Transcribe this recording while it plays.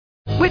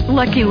With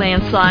Lucky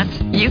Land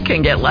Slots, you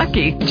can get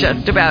lucky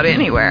just about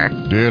anywhere.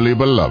 Dearly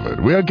beloved,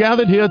 we are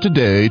gathered here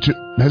today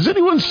to... Has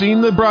anyone seen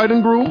the bride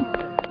and groom?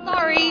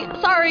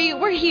 Sorry,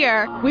 we're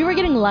here. We were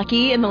getting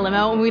lucky in the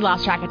limo and we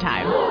lost track of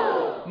time.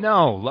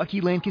 No,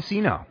 Lucky Land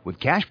Casino, with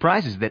cash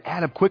prizes that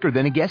add up quicker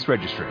than a guest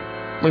registry.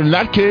 In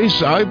that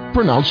case, I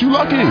pronounce you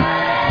lucky.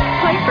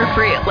 Play for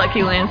free at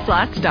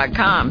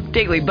LuckyLandSlots.com.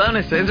 Daily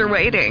bonuses are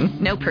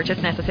waiting. No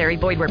purchase necessary.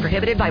 Void where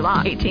prohibited by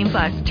law.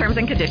 18+. Terms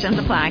and conditions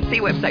apply. See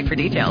website for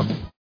details.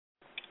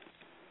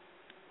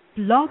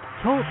 Blog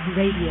Talk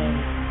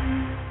Radio.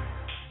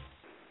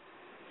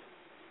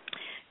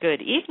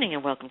 Good evening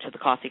and welcome to the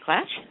Coffee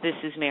Clash. This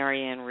is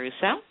Marianne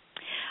Russo.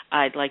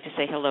 I'd like to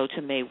say hello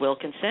to Mae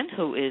Wilkinson,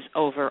 who is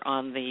over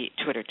on the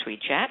Twitter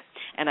tweet chat,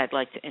 and I'd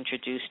like to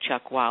introduce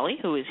Chuck Wally,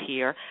 who is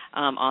here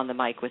on the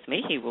mic with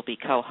me. He will be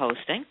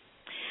co-hosting.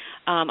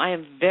 I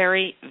am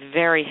very,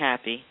 very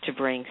happy to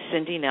bring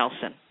Cindy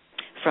Nelson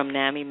from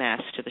NAMI,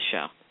 Mass. To the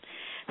show.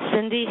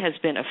 Cindy has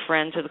been a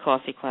friend to the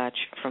Coffee Clash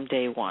from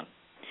day one.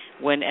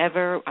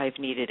 Whenever I've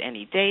needed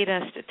any data,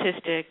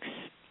 statistics,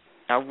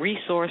 a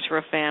resource for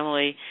a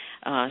family,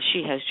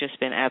 she has just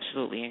been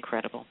absolutely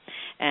incredible.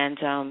 And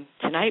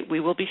tonight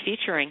we will be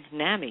featuring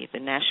NAMI, the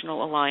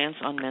National Alliance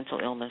on Mental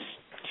Illness.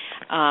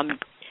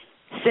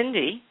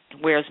 Cindy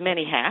wears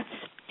many hats.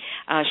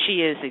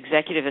 She is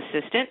executive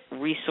assistant,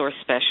 resource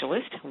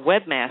specialist,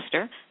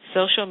 webmaster,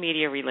 social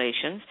media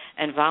relations,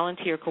 and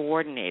volunteer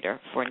coordinator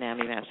for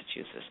NAMI,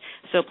 Massachusetts.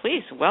 So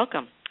please,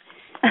 welcome,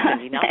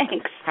 Cindy Nelson.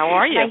 Thanks. How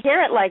are you? I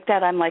hear it like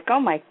that. I'm like, oh,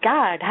 my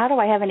God, how do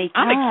I have any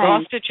time?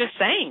 I'm exhausted just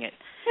saying it.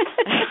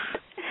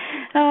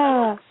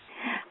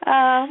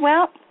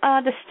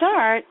 To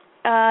start,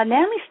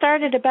 NAMI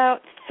started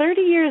about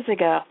 30 years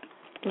ago,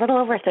 a little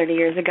over 30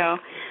 years ago,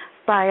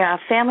 by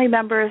family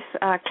members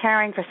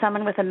caring for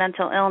someone with a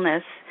mental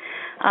illness.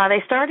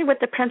 They started with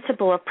the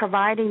principle of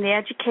providing the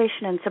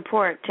education and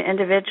support to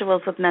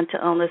individuals with mental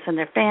illness and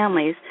their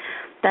families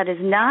that is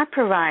not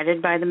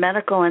provided by the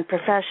medical and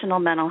professional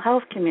mental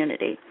health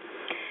community.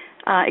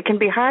 It can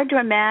be hard to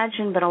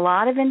imagine, but a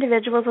lot of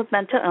individuals with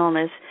mental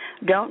illness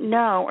don't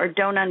know or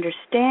don't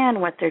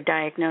understand what their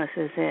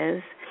diagnosis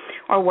is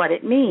or what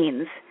it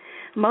means.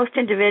 Most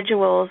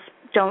individuals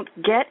don't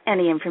get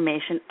any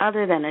information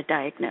other than a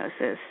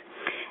diagnosis.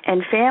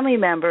 And family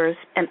members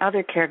and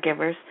other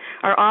caregivers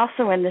are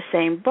also in the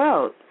same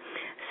boat,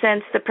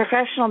 since the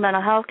professional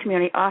mental health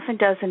community often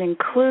doesn't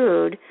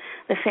include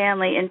the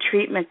family in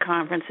treatment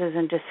conferences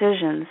and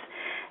decisions,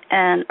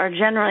 and are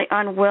generally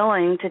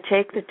unwilling to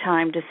take the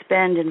time to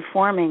spend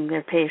informing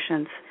their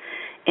patients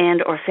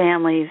and or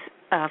families,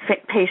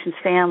 patient's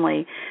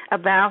family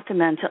about the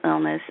mental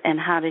illness and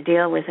how to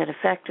deal with it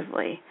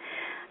effectively.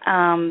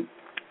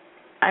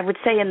 I would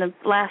say in the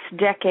last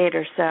decade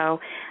or so,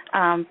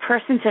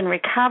 persons in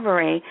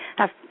recovery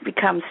have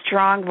become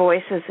strong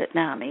voices at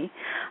NAMI.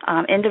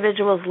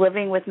 Individuals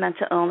living with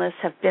mental illness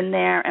have been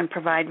there and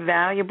provide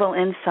valuable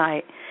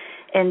insight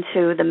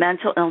into the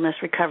mental illness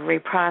recovery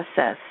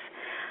process.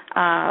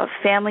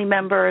 Family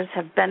members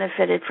have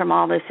benefited from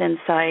all this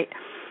insight,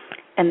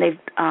 and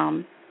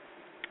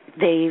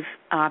they've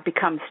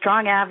become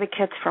strong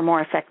advocates for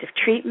more effective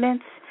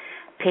treatments,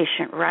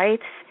 patient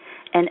rights,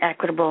 and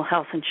equitable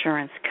health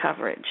insurance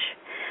coverage.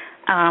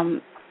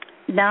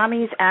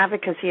 NAMI's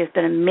advocacy has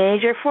been a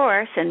major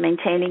force in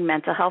maintaining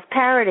mental health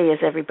parity, as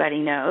everybody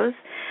knows.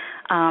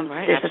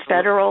 There's a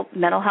federal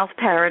mental health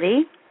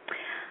parity.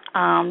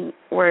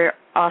 We're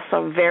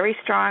also very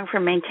strong for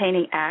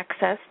maintaining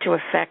access to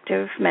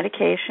effective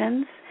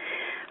medications.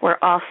 We're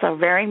also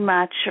very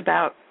much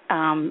about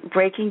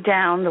breaking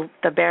down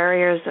the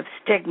barriers of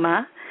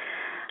stigma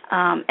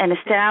and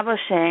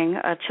establishing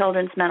a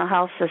children's mental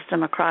health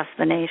system across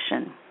the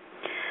nation.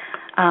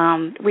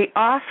 We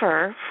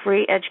offer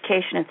free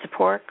education and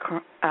support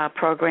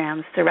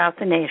programs throughout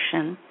the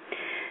nation,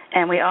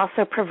 and we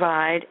also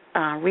provide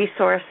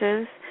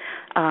resources,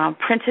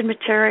 printed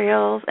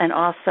materials, and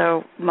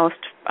also most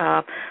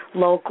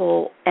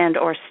local and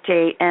or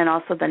state and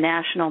also the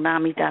national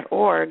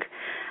NAMI.org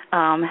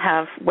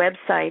have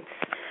websites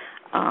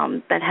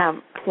that have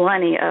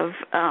plenty of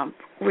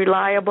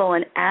reliable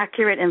and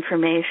accurate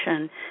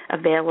information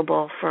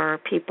available for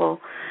people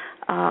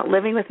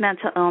living with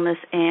mental illness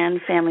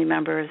and family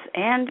members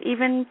and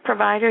even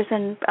providers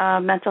and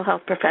mental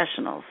health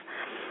professionals.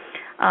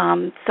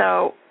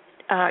 So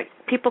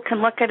people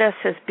can look at us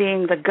as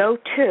being the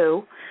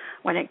go-to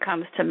when it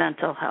comes to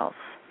mental health.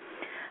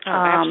 Oh,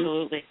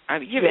 absolutely.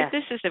 Yes.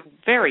 This is a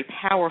very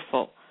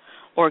powerful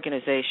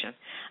organization.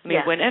 I mean,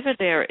 yes. Whenever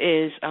there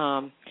is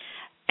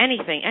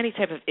any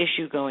type of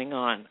issue going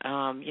on,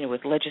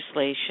 with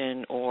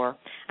legislation or,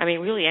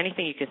 really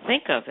anything you could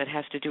think of that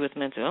has to do with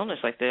mental illness,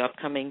 like the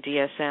upcoming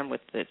DSM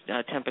with the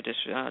temper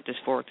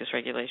dysphoric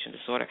dysregulation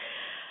disorder.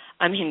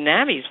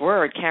 NAMI's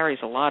word carries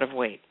a lot of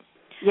weight.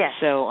 Yes.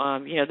 So,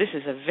 this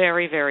is a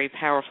very, very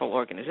powerful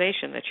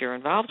organization that you're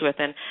involved with.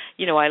 And,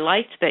 I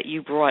liked that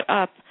you brought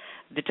up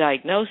the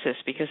diagnosis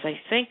because I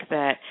think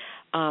that,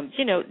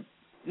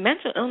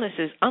 mental illness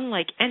is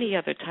unlike any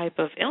other type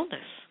of illness.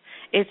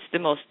 It's the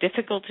most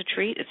difficult to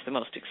treat, it's the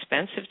most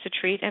expensive to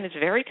treat, and it's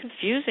very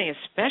confusing,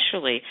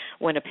 especially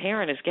when a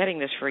parent is getting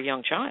this for a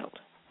young child.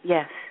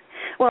 Yes.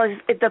 Well,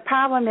 the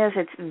problem is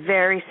it's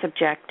very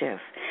subjective.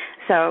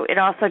 So it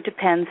also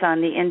depends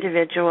on the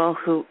individual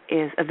who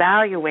is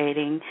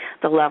evaluating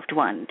the loved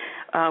one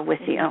with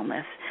the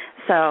illness.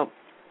 So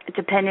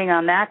depending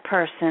on that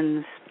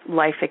person's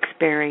life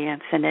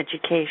experience and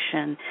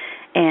education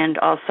and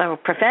also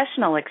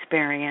professional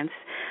experience,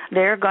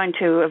 they're going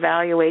to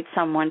evaluate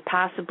someone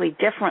possibly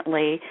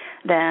differently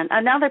than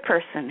another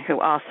person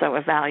who also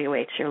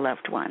evaluates your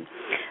loved one.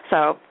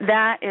 So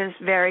that is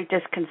very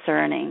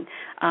disconcerting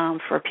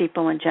for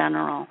people in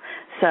general.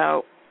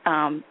 So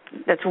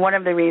that's one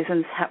of the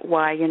reasons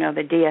why,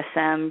 the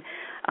DSM,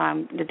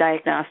 the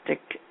diagnostic,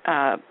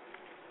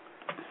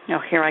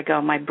 here I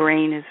go, my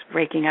brain is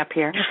breaking up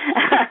here.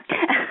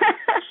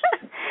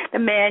 The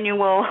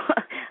manual,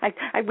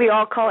 we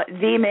all call it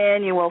the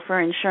manual for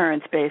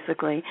insurance,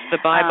 basically. The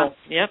Bible,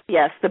 yep.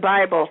 Yes, the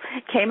Bible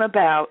came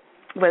about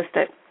was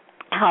to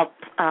help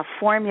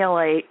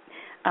formulate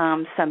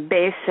some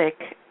basic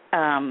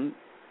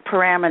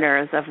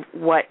parameters of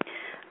what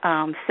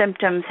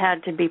symptoms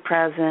had to be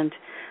present,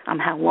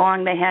 how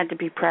long they had to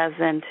be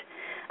present,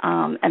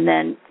 and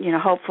then,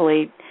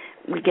 hopefully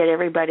we get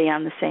everybody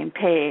on the same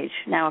page.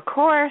 Now, of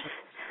course,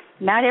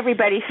 not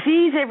everybody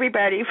sees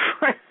everybody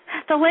for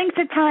the length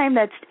of time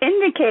that's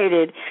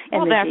indicated in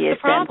the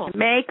DSM to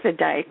make the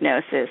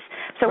diagnosis.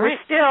 So we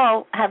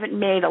still haven't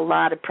made a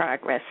lot of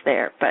progress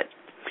there, but...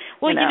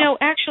 Well,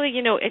 actually,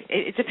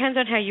 it depends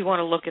on how you want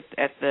to look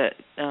at the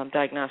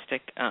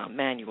diagnostic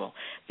manual,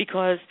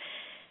 because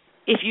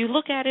if you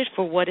look at it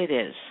for what it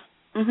is,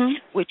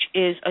 which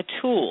is a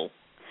tool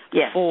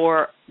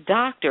for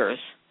doctors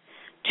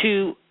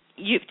to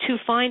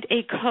find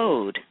a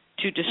code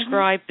to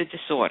describe the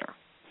disorder.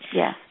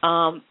 Yes.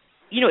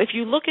 If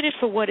you look at it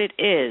for what it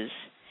is,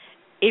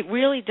 it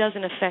really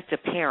doesn't affect a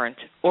parent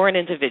or an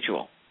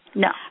individual.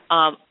 No.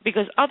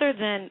 Because other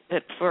than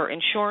that for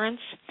insurance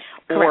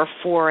or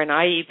for an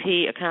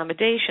IEP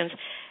accommodations,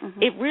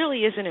 it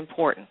really isn't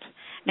important.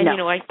 And,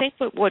 I think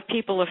what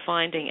people are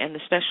finding, and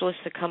the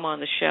specialists that come on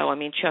the show, I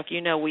mean, Chuck,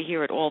 we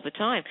hear it all the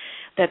time,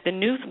 that the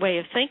new way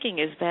of thinking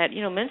is that,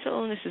 mental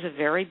illness is a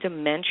very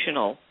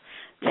dimensional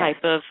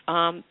type of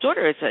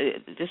disorder. It's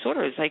a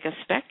disorder. It's like a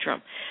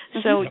spectrum.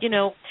 So,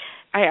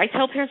 I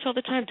tell parents all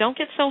the time, don't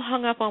get so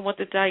hung up on what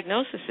the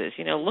diagnosis is.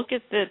 Look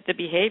at the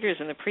behaviors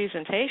and the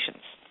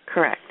presentations.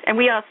 Correct. And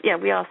we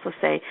also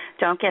say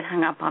don't get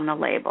hung up on the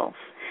labels.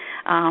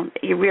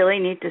 You really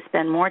need to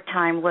spend more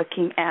time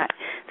looking at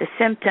the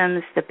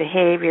symptoms, the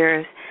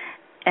behaviors,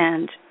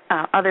 and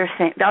the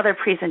other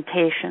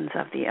presentations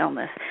of the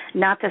illness,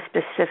 not the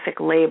specific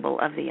label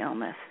of the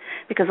illness,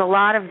 because a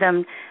lot of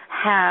them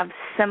have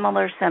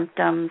similar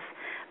symptoms,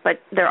 but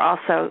there are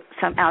also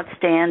some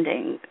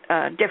outstanding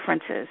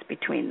differences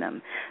between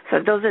them. So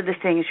those are the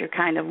things you're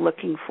kind of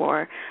looking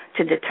for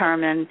to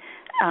determine,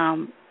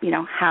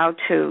 how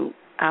to,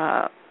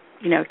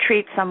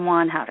 treat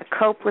someone, how to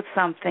cope with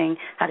something,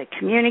 how to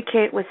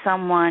communicate with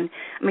someone.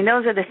 I mean,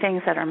 those are the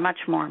things that are much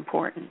more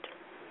important.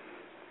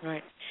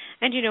 Right.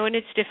 And, and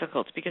it's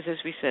difficult because, as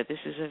we said, this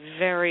is a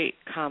very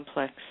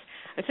complex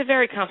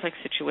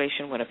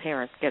situation when a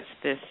parent gets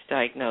this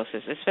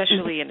diagnosis,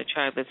 especially in a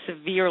child that's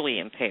severely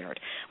impaired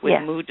with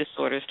mood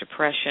disorders,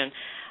 depression.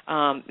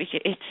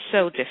 It's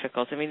so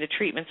difficult. I mean, the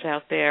treatments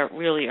out there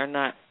really are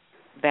not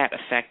that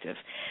effective.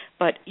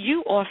 But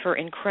you offer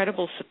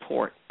incredible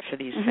support for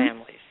these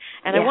families.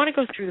 And I want to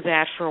go through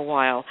that for a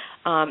while,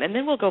 and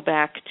then we'll go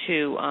back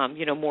to,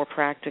 more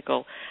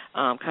practical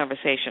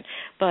conversation.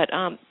 But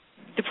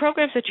the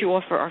programs that you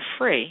offer are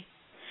free,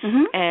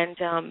 and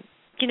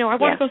I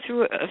want to go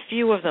through a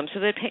few of them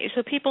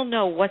so people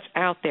know what's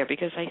out there,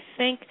 because I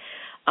think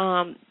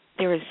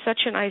there is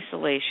such an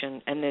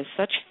isolation and there's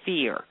such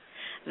fear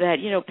that,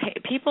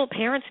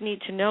 parents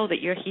need to know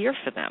that you're here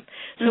for them.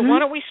 So why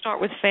don't we start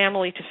with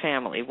family to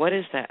family? What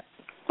is that?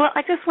 Well,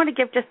 I just want to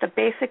give just a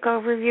basic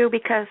overview,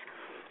 because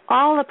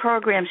all the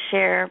programs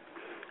share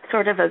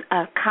sort of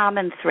a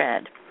common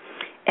thread,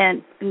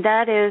 and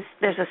that is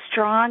there's a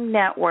strong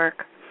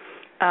network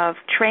of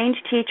trained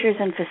teachers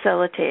and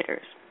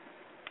facilitators.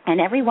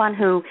 And everyone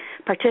who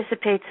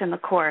participates in the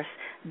course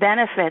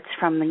benefits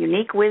from the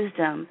unique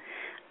wisdom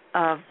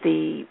of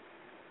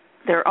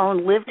their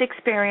own lived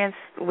experience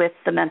with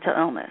the mental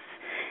illness.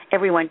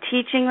 Everyone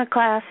teaching the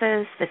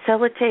classes,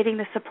 facilitating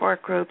the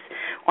support groups,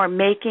 or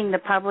making the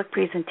public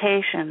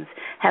presentations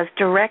has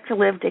direct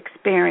lived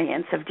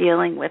experience of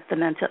dealing with the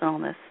mental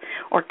illness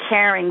or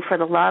caring for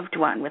the loved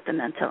one with the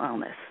mental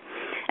illness.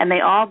 And they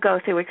all go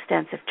through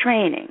extensive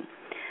training.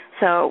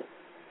 So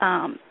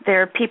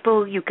there are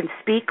people you can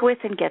speak with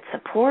and get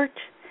support.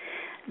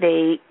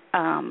 They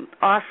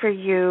offer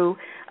you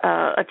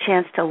a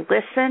chance to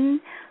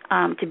listen,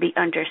 to be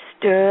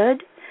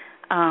understood.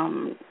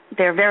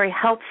 They're very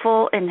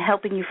helpful in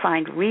helping you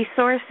find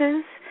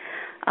resources.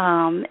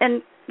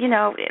 And,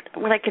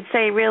 what I could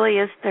say really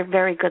is they're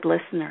very good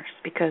listeners,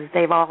 because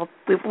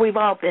we've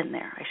all been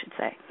there, I should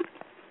say.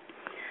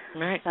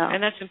 Right,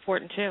 and that's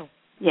important too.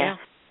 Yes.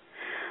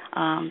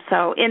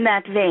 So in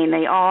that vein,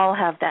 they all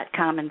have that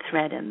common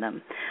thread in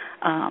them.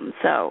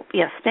 So,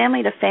 yes,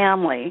 Family to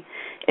Family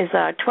is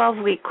a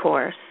 12-week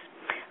course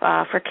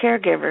for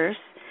caregivers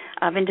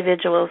of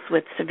individuals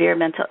with severe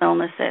mental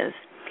illnesses.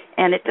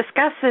 And it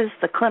discusses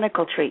the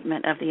clinical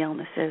treatment of the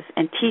illnesses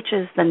and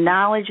teaches the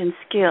knowledge and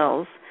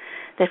skills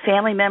that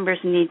family members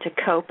need to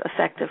cope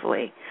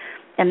effectively.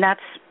 And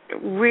that's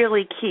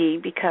really key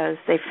because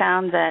they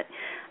found that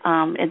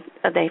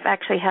they've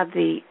actually had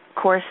the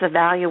course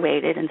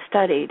evaluated and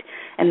studied,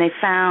 and they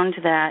found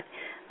that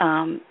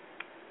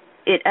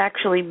it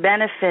actually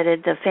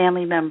benefited the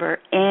family member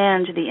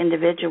and the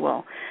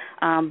individual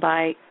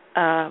by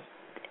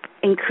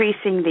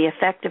increasing the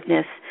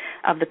effectiveness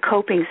of the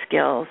coping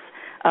skills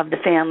of the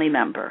family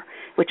member,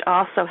 which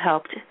also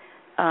helped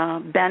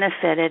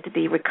benefited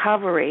the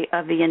recovery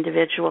of the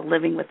individual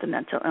living with the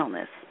mental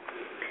illness.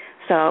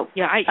 So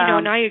yeah,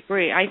 and I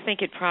agree. I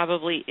think it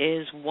probably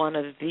is one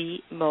of the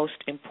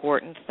most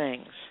important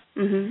things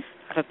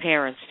for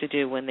parents to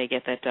do when they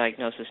get that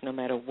diagnosis, no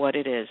matter what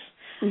it is.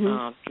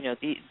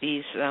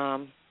 These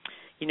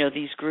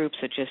groups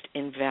are just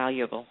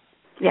invaluable.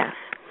 Yes,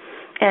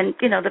 and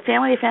the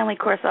Family to Family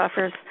course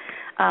offers,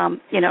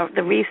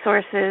 the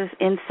resources,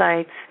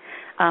 insights,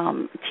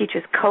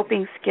 teaches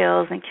coping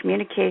skills and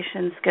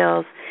communication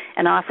skills,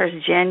 and offers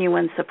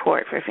genuine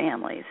support for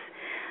families.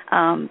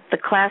 The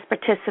class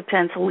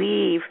participants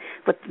leave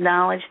with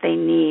knowledge they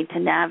need to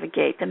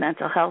navigate the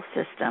mental health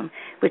system,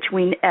 which,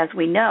 as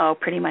we know,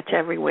 pretty much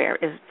everywhere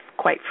is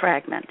quite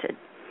fragmented.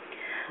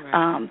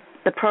 Right.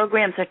 The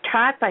programs are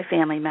taught by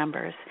family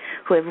members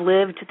who have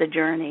lived the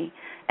journey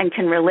and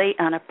can relate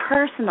on a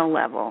personal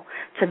level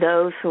to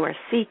those who are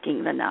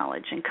seeking the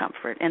knowledge and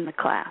comfort in the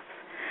class.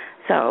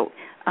 So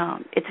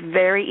it's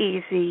very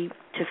easy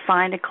to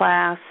find a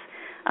class.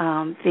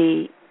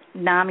 The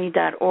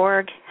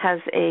NAMI.org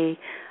has a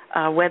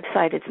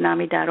website. It's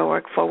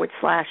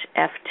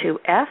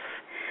NAMI.org/F2F,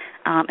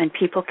 and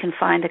people can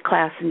find a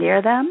class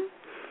near them.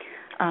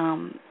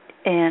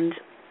 And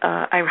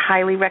I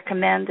highly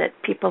recommend that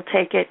people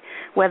take it,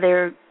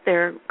 whether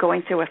they're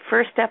going through a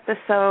first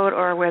episode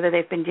or whether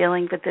they've been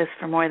dealing with this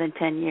for more than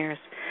 10 years.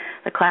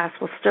 The class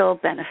will still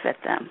benefit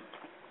them.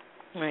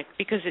 Right,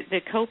 because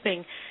the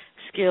coping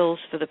skills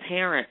for the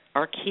parent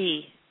are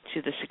key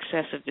to the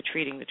success of the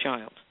treating the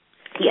child.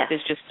 Yes.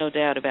 There's just no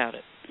doubt about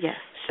it. Yes.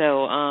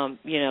 So,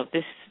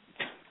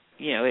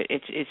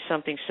 it's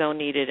something so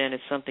needed, and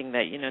it's something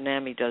that,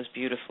 NAMI does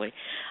beautifully.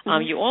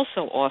 You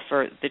also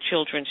offer the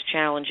Children's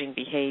Challenging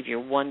Behavior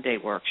one-day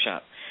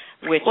workshop,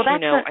 which, I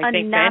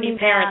think any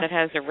parent that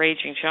has a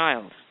raging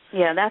child.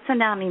 Yeah, that's a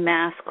NAMI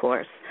Mass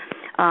course.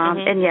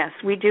 And, yes,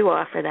 we do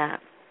offer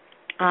that.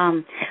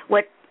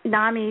 What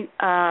NAMI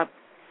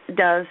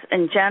does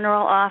in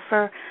general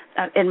offer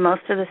in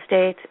most of the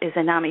states is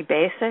a NAMI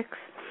Basics,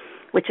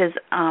 which is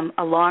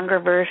a longer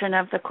version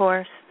of the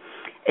course.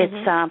 It's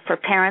for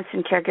parents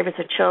and caregivers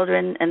of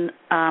children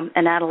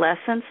and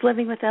adolescents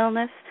living with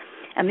illness,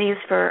 and these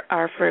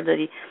are for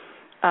the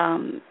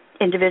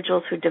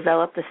individuals who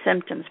develop the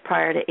symptoms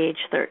prior to age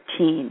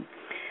 13.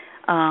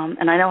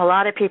 And I know a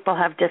lot of people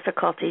have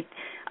difficulty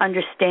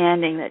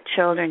understanding that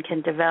children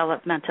can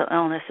develop mental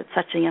illness at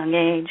such a young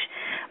age,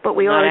 but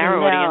we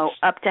already know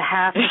up to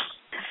half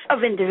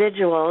of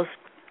individuals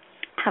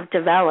have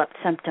developed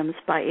symptoms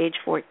by age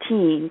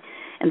 14,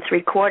 and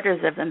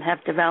 3/4 of them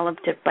have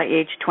developed it by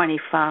age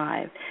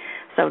 25.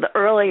 So the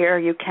earlier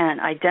you can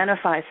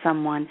identify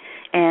someone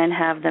and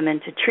have them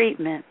into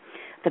treatment,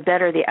 the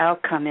better the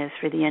outcome is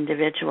for the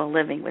individual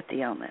living with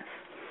the illness.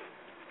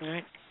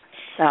 Right.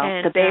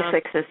 So the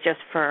basics is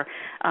just for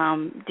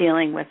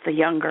dealing with the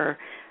younger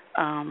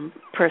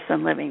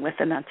person living with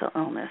a mental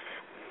illness.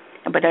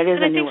 But it is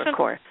a newer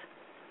course.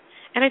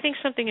 And I think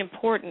something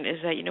important is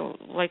that,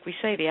 like we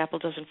say, the apple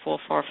doesn't fall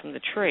far from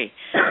the tree.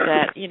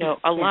 That,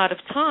 a lot of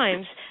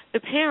times the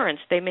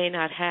parents, they may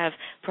not have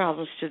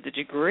problems to the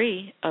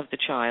degree of the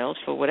child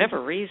for whatever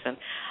reason.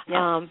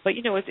 Yeah. But,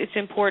 it's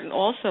important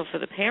also for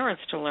the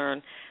parents to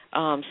learn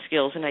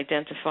skills and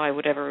identify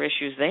whatever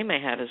issues they may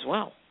have as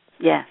well.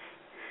 Yes,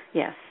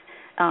 yes.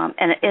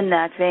 And in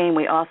that vein,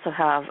 we also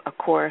have a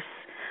course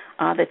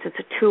it's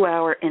a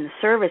 2-hour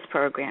in-service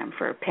program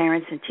for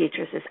parents and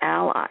teachers as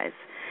allies,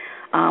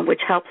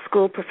 which helps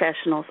school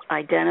professionals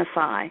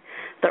identify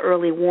the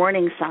early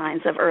warning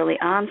signs of early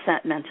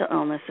onset mental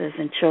illnesses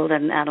in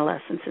children and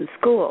adolescents in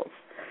schools.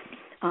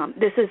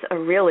 This is a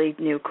really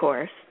new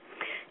course.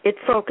 It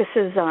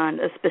focuses on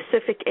a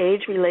specific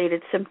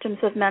age-related symptoms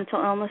of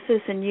mental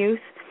illnesses in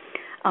youth,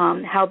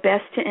 how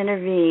best to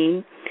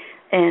intervene,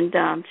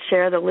 and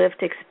share the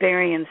lived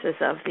experiences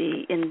of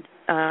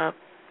the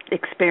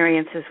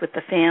experiences with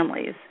the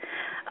families.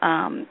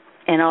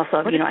 And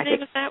also, what is the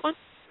name of that one?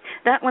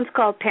 That one's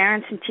called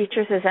Parents and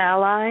Teachers as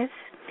Allies,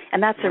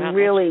 and that's a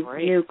really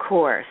new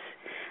course.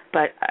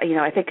 But,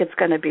 I think it's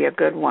going to be a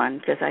good one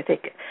because I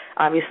think,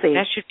 obviously...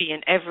 That should be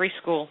in every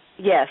school.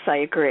 Yes, I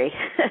agree.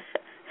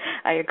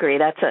 I agree.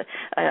 That's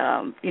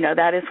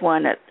that is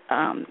one that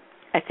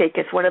I think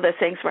is one of those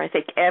things where I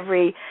think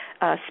every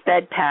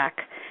SPED pack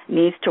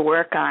needs to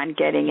work on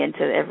getting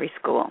into every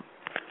school.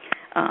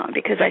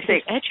 Because I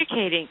think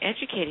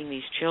educating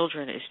these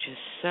children is just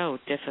so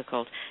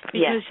difficult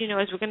because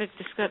as we're going to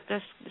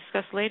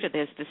discuss later,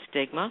 there's the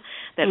stigma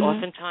that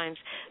oftentimes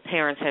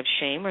parents have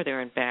shame or they're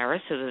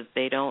embarrassed so that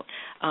they don't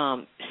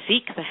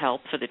seek the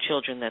help for the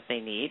children that they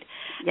need,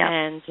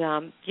 and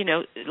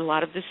a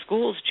lot of the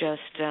schools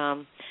just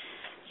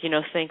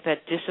think that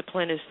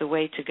discipline is the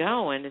way to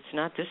go, and it's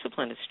not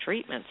discipline, it's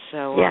treatment.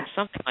 So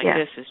something like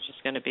this is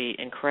just going to be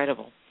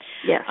incredible.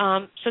 Yes.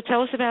 So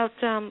tell us about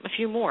a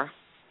few more.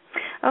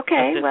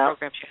 Okay, well,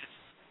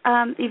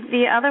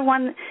 the other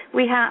one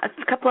we have,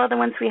 a couple other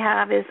ones we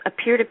have is a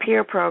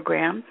peer-to-peer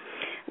program,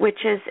 which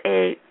is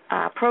a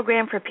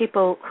program for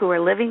people who are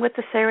living with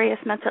a serious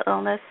mental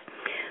illness,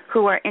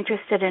 who are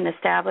interested in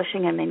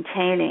establishing and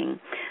maintaining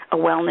a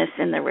wellness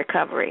in their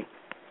recovery.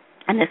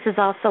 And this is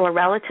also a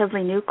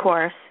relatively new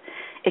course.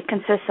 It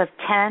consists of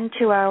 10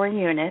 two-hour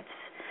units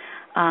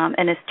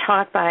and is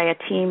taught by a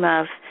team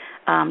of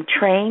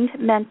trained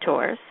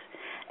mentors.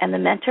 And the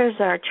mentors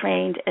are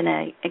trained in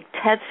an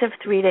intensive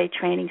 3-day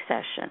training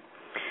session.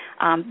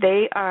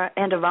 They are,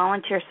 and a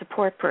volunteer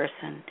support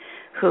person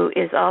who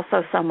is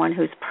also someone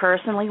who's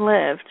personally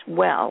lived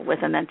well with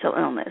a mental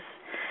illness.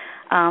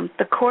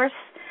 The course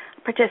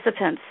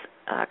participants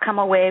come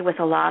away with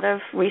a lot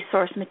of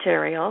resource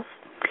materials,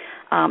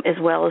 as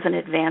well as an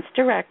advance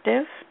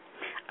directive,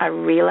 a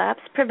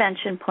relapse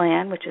prevention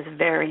plan, which is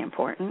very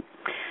important,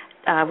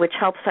 which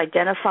helps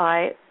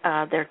identify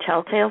their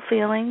telltale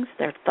feelings,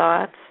 their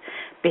thoughts,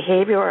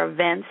 behavior or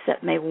events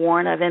that may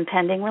warn of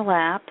impending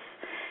relapse,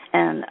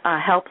 and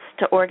helps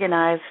to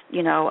organize,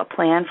 a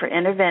plan for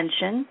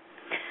intervention.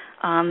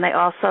 They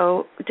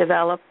also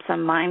develop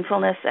some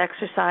mindfulness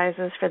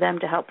exercises for them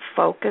to help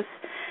focus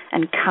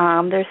and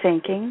calm their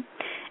thinking.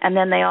 And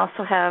then they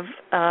also have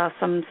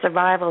some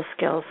survival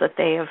skills that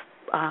they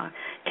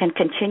can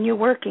continue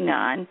working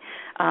on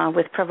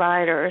with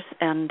providers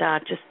and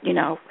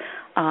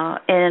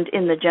and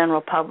in the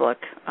general public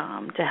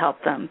to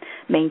help them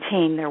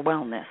maintain their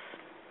wellness.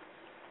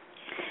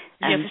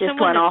 And this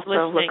one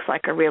also looks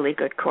like a really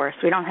good course.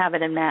 We don't have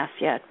it in Mass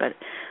yet, but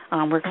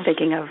we're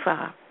thinking of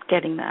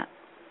getting that.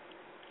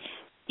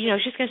 I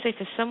was just going to say,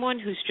 for someone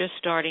who's just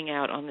starting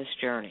out on this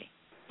journey,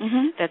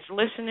 that's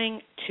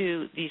listening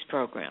to these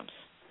programs,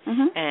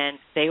 and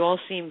they all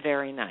seem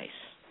very nice,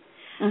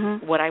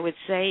 what I would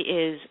say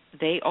is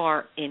they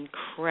are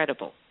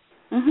incredible.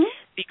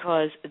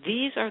 Because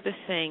these are the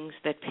things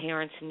that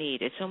parents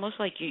need. It's almost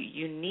like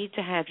you need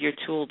to have your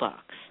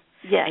toolbox.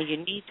 Yes. And you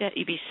need to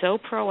be so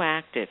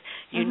proactive.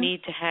 You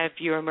need to have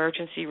your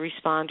emergency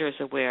responders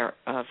aware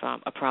of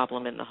a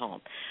problem in the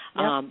home.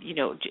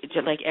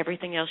 Yep. Like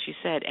everything else you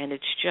said. And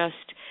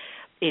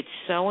it's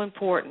so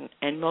important,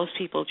 and most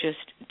people just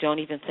don't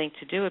even think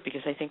to do it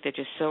because I think they're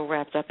just so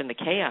wrapped up in the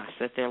chaos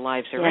that their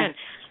lives are in.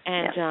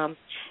 And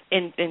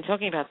in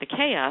talking about the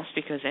chaos,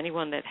 because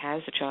anyone that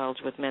has a child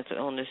with mental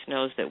illness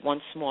knows that one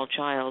small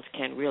child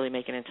can really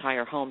make an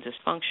entire home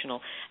dysfunctional,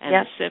 and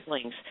the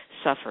siblings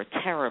suffer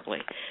terribly.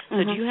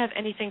 So do you have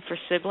anything for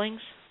siblings?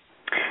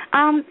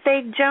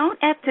 They don't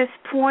at this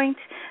point,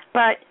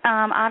 but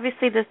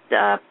obviously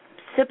the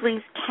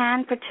siblings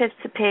can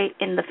participate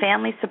in the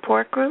family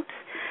support groups.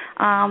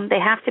 They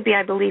have to be,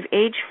 I believe,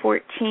 age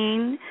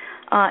 14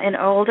 and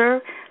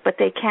older, but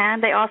they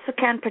also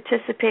can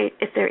participate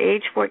if they're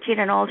age 14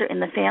 and older in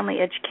the family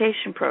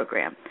education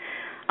program.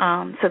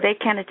 So they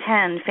can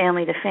attend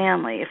family to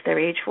family if they're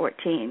age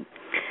 14.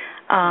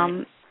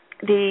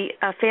 The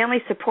family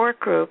support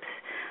groups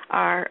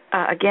are,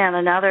 again,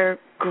 another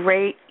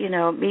great,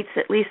 meets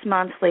at least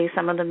monthly.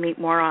 Some of them meet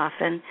more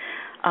often.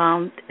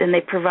 And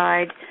they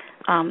provide,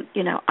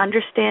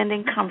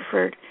 understanding,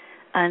 comfort,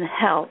 and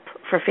help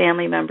for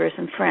family members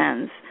and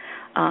friends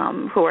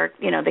who are,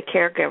 the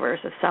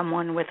caregivers of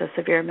someone with a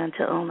severe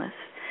mental illness.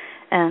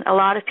 And a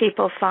lot of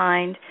people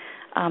find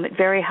it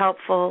very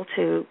helpful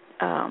to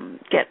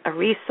get a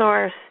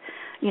resource,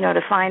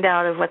 to find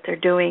out if what they're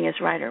doing is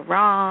right or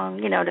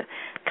wrong, to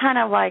kind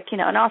of like,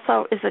 and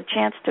also is a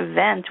chance to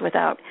vent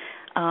without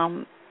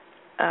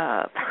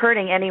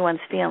hurting anyone's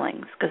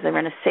feelings because they're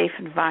in a safe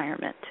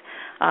environment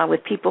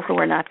with people who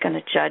are not going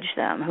to judge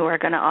them, who are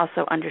going to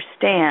also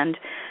understand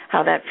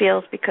how that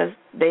feels because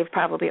they've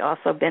probably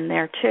also been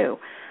there too.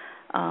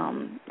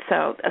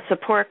 So a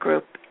support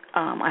group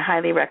I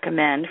highly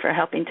recommend for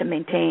helping to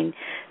maintain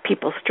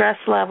people's stress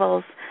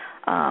levels.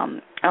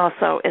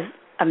 Also is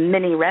a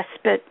mini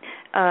respite,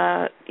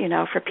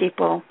 for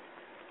people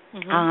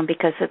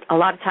because a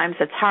lot of times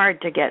it's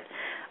hard to get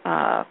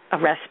a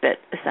respite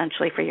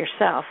essentially for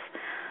yourself.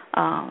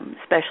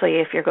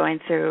 Especially if you're going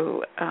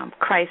through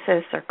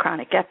crisis or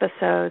chronic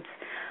episodes,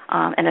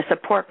 and a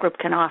support group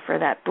can offer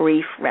that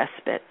brief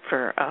respite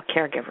for a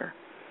caregiver.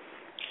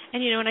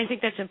 And, and I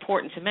think that's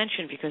important to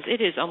mention because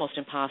it is almost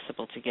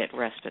impossible to get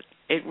respite.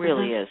 It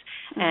really is.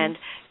 And,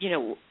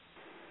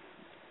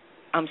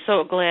 I'm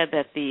so glad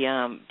that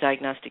the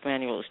diagnostic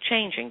manual is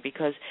changing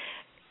because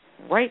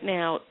right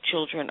now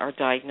children are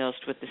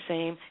diagnosed with the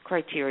same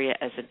criteria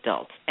as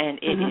adults, and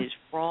it is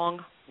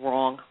wrong,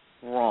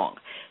 wrong.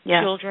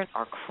 Yeah. Children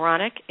are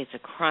chronic. It's a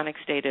chronic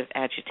state of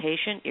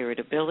agitation,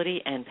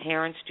 irritability, and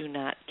parents do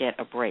not get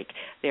a break.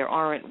 There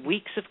aren't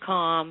weeks of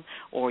calm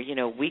or,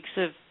 weeks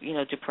of,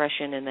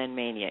 depression and then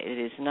mania.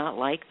 It is not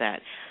like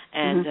that.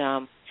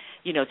 And,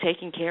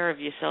 taking care of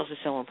yourselves is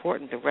so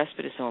important. The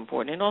respite is so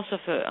important. And also,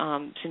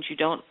 since you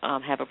don't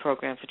have a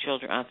program for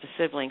children, for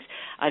siblings,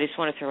 I just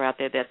want to throw out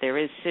there that there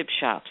is SIB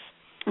shops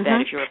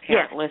that if you're a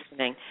parent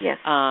listening, yes.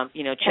 check out.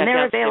 And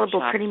they're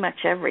available pretty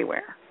much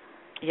everywhere.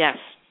 Yes.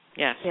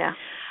 Yeah.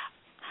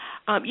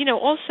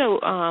 Also,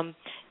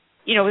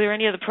 were there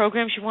any other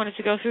programs you wanted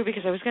to go through?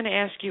 Because I was going to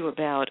ask you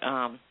about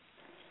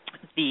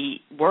the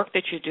work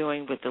that you're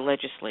doing with the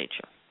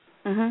legislature.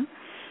 Mm-hmm.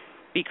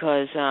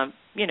 Because,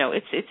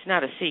 it's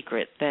not a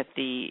secret that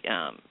the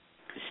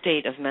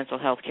state of mental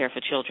health care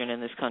for children in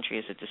this country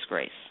is a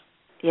disgrace.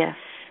 Yes.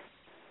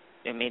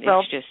 I mean, well,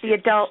 it's just... the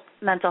adult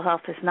mental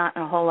health is not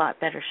in a whole lot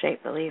better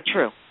shape, believe me.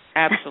 True.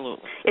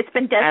 Absolutely. It's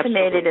been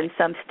decimated in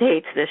some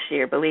states this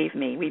year, believe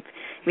me. We've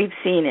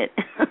seen it.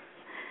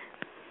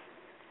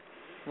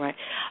 Right.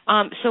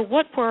 So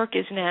what work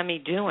is NAMI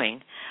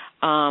doing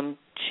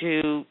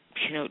to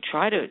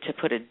try to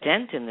put a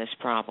dent in this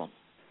problem?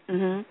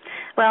 Mm-hmm.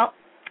 Well,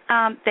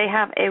 they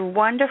have a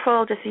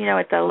wonderful, just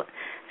at the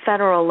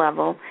federal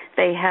level,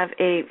 they have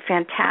a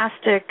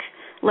fantastic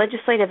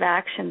legislative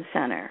action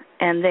center,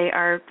 and they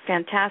are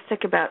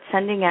fantastic about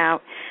sending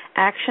out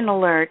action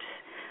alerts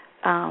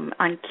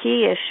on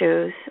key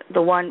issues,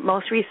 the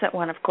most recent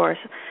one, of course,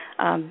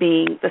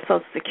 being the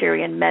Social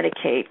Security and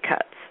Medicaid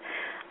cuts,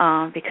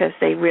 because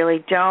they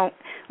really don't.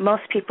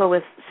 Most people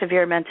with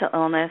severe mental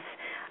illness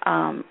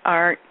can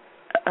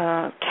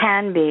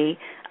be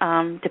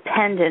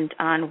dependent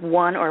on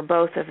one or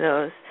both of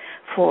those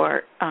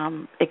for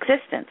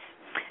existence,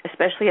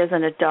 especially as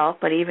an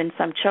adult, but even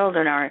some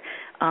children are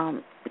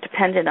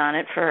dependent on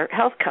it for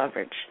health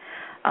coverage.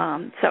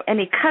 So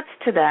any cuts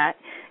to that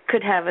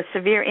could have a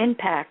severe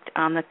impact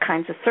on the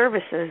kinds of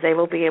services they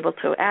will be able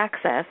to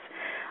access,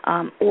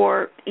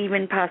 or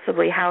even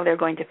possibly how they're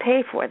going to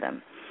pay for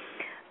them.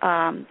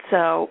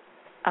 So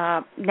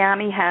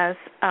NAMI has,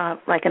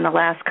 like in the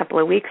last couple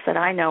of weeks that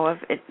I know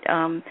of, it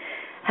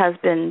has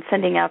been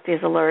sending out these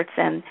alerts,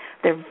 and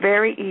they're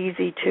very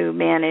easy to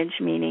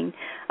manage, meaning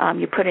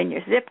you put in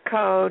your zip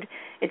code.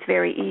 It's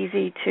very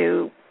easy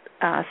to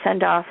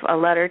send off a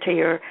letter to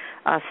your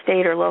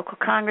state or local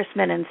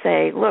congressman and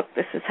say, look,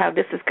 this is how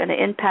this is going to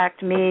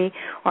impact me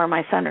or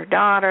my son or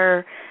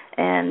daughter,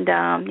 and,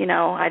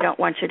 I don't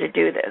want you to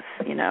do this,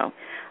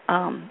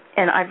 And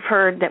I've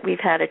heard that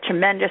we've had a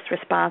tremendous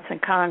response in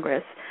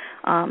Congress,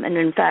 and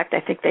in fact,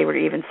 I think they were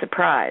even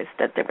surprised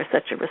that there was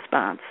such a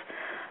response.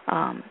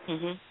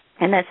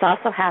 And that's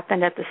also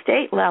happened at the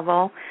state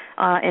level.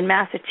 In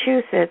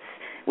Massachusetts,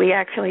 we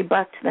actually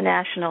bucked the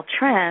national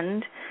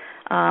trend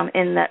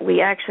in that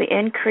we actually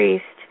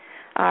increased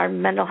our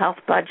mental health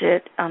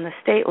budget on the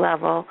state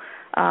level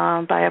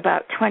by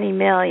about $20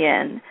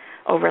 million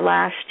over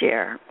last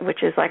year,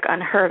 which is like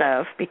unheard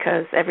of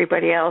because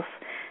everybody else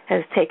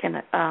has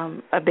taken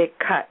a big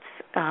cuts,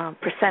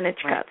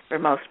 percentage cuts for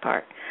most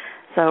part.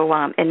 So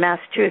in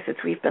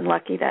Massachusetts, we've been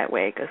lucky that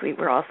way because we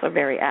were also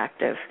very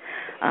active.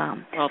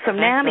 So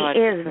NAMI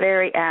is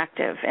very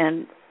active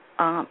and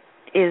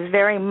is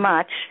very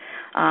much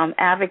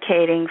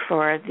advocating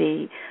for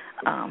the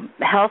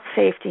health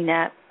safety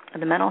net,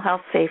 the mental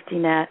health safety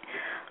net,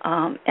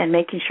 and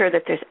making sure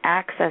that there's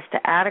access to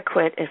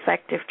adequate,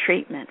 effective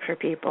treatment for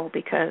people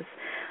because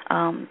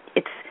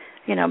it's,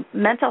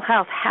 mental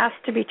health has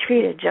to be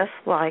treated just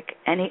like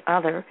any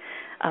other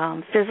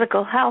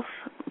physical health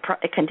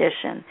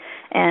condition,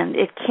 and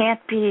it can't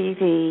be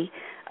the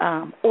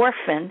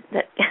orphan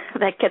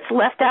that gets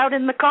left out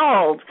in the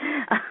cold.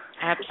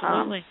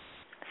 Absolutely.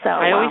 So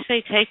I always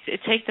say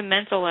take the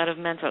mental out of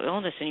mental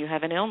illness, and you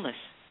have an illness.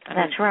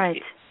 That's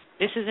right.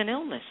 This is an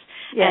illness,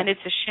 yes. And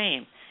it's a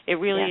shame. It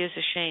really is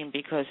a shame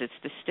because it's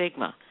the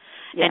stigma.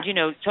 Yeah.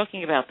 And,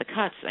 talking about the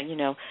cuts,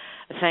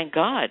 thank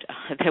God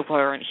there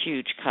weren't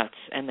huge cuts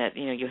and that,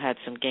 you had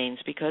some gains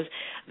because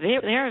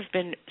there have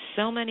been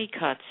so many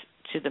cuts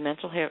to the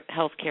mental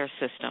health care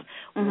system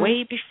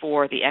way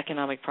before the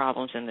economic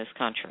problems in this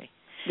country.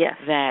 Yes.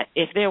 That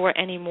if there were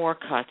any more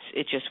cuts,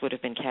 it just would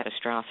have been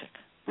catastrophic.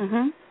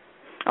 Mm-hmm.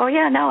 Oh,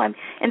 yeah, no.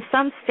 In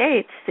some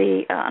states,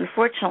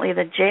 unfortunately,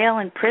 the jail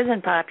and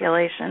prison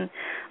population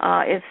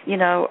are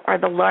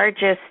the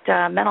largest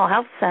mental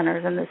health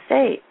centers in the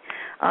state,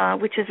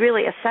 which is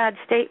really a sad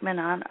statement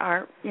on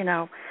our,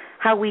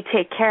 how we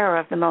take care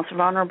of the most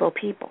vulnerable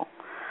people.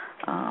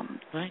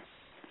 Right.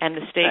 And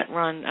the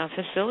state-run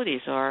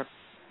facilities are,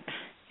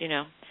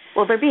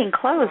 Well, they're being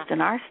closed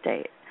in our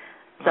state.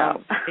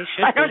 So they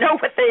should I don't know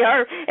what they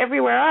are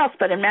everywhere else,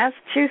 but in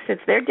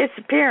Massachusetts they're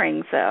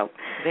disappearing. So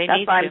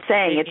that's why I'm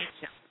saying it's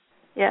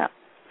yeah.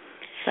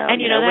 So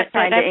and we're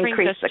trying to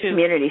increase the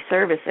community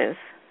services.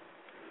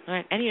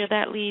 Right, and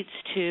that leads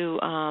to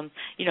I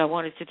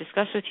wanted to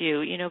discuss with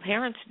you.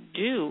 Parents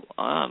do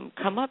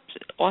come up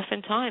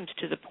oftentimes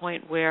to the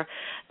point where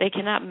they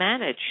cannot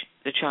manage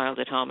the child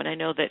at home. And I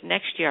know that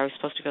next year, I was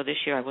supposed to go this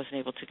year, I wasn't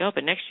able to go,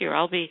 but next year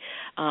I'll be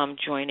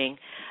joining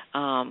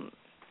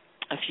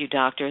a few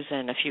doctors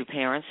and a few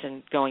parents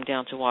and going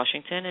down to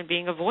Washington and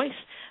being a voice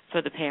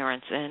for the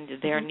parents and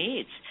their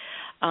needs.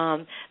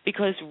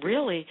 Because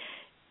really,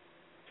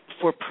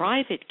 for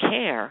private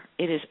care,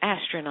 it is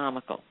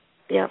astronomical.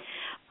 Yep.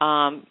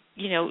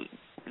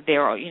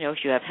 There are, if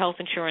you have health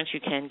insurance, you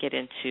can get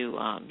into,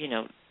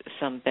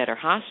 some better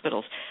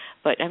hospitals.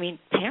 But,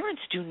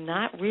 parents do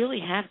not really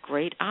have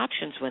great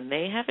options when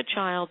they have a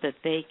child that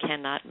they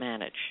cannot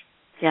manage.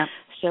 Yeah.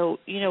 So,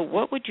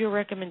 what would your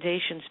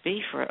recommendations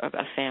be for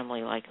a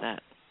family like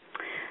that?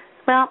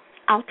 Well,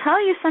 I'll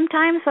tell you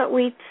sometimes what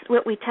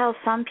we tell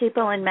some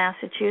people in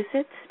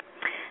Massachusetts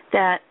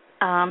that,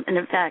 and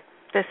in fact,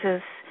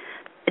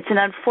 it's an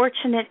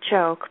unfortunate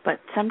joke, but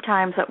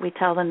sometimes what we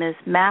tell them is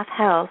Mass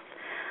Health,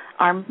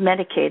 our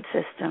Medicaid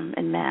system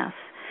in Mass,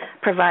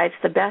 provides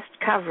the best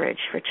coverage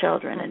for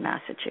children in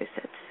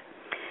Massachusetts.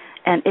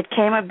 And it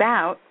came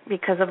about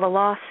because of a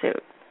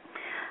lawsuit,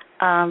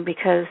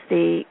 because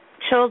the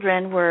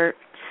children were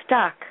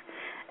stuck,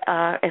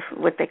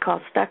 what they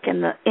call stuck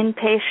in the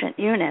inpatient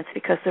units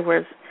because there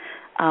was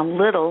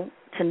little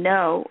to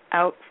no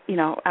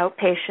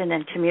outpatient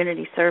and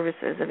community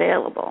services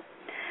available.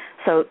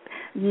 So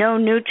no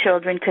new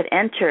children could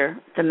enter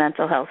the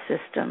mental health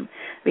system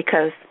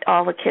because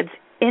all the kids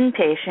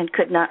inpatient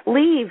could not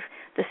leave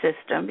the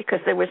system because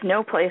there was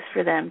no place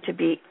for them to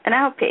be an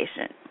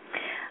outpatient.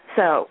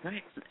 So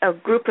a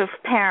group of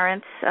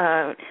parents,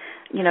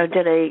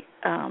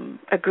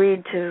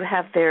 agreed to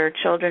have their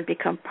children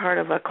become part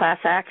of a class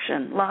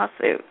action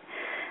lawsuit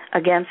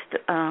against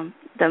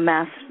the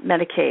Mass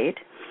Medicaid,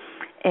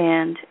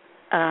 and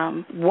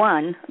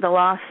won the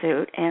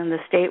lawsuit, and the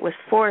state was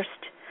forced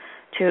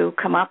to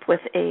come up with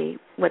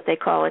what they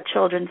call a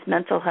children's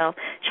mental health,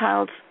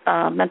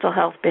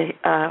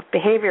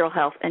 behavioral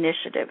health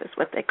initiative is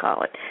what they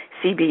call it,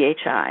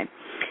 CBHI.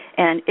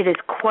 And it is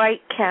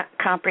quite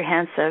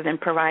comprehensive in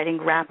providing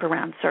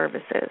wraparound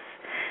services.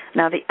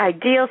 Now, the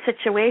ideal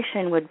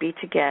situation would be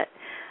to get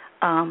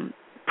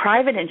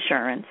private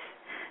insurance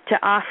to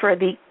offer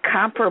the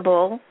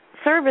comparable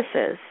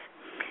services,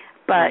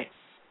 but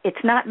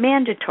it's not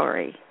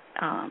mandatory.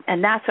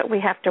 And that's what we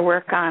have to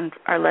work on,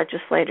 our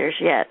legislators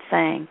yet,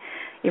 saying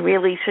you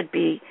really should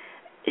be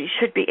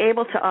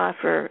able to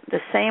offer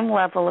the same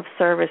level of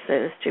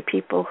services to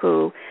people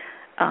who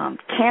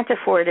can't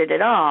afford it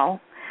at all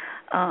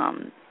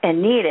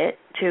and need it,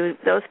 to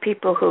those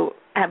people who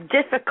have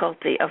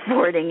difficulty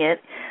affording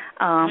it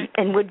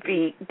and would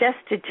be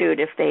destitute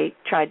if they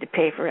tried to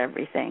pay for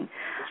everything.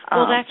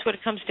 Well, that's what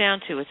it comes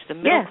down to. It's the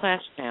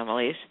middle-class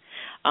families,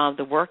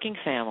 the working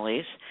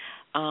families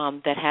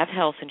that have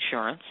health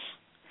insurance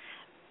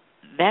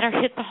that are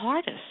hit the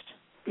hardest.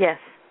 Yes.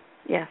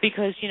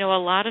 Because a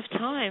lot of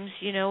times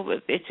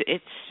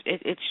it's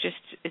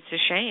a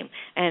shame,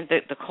 and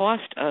the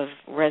cost of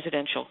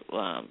residential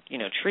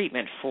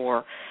treatment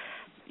for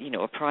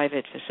a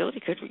private facility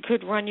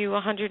could run you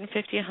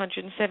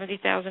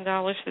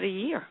 $150,000-$170,000 for the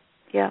year.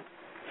 Yeah.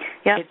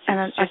 It's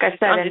and like I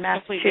said, in it's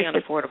completely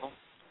Massachusetts, unaffordable.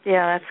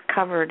 Yeah, that's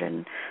covered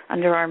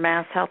under our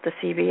Mass Health, the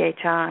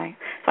CBHI.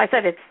 So I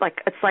said it's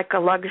like a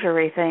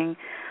luxury thing,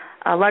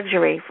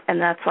 and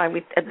that's why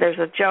there's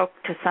a joke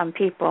to some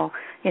people.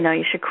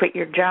 You should quit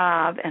your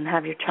job and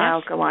have your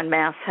child go on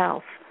Mass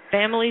Health.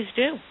 Families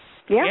do.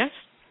 Yeah. Yes.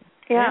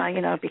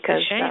 Yeah,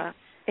 because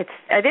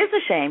it is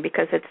a shame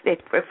because it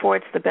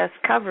affords the best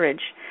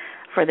coverage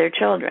for their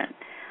children,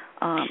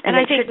 and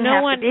I think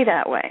no one to be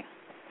that way.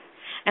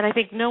 And I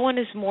think no one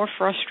is more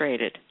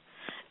frustrated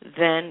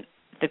than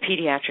the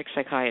pediatric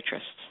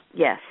psychiatrists.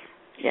 Yes,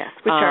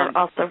 which are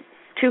also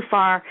too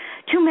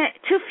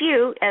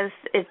few, as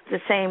it's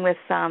the same with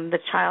the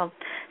child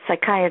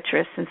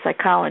psychiatrists and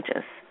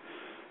psychologists.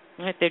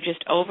 Right, they're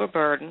just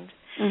overburdened,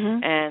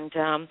 and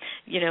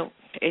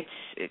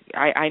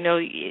I know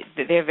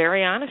they're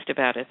very honest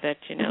about it. That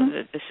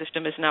the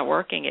system is not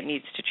working; it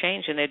needs to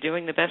change, and they're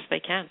doing the best they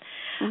can.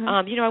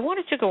 I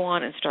wanted to go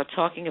on and start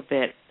talking a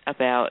bit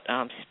about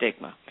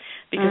stigma,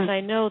 because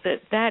I know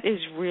that is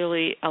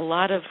really a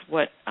lot of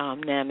what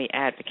NAMI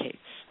advocates.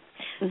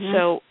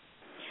 So,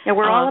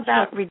 we're all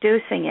about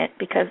reducing it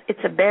because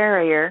it's a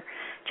barrier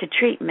to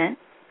treatment.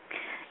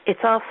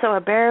 It's also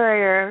a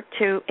barrier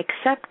to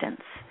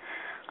acceptance,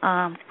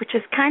 which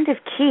is kind of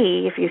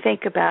key if you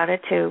think about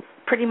it to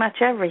pretty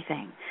much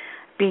everything.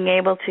 Being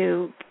able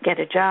to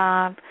get a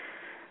job,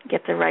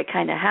 get the right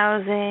kind of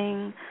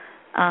housing,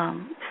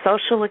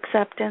 social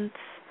acceptance.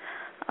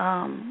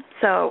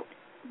 So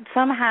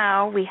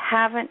somehow we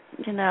haven't,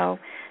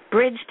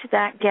 bridged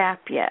that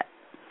gap yet.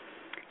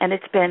 And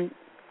it's been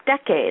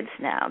decades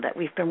now that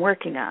we've been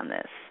working on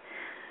this.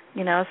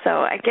 So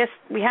I guess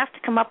we have to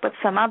come up with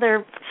some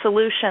other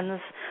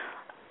solutions,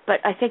 but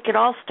I think it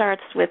all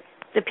starts with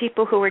the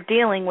people who are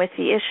dealing with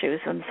the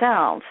issues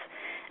themselves.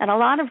 And a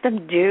lot of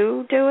them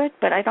do it,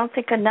 but I don't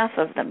think enough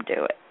of them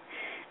do it.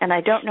 And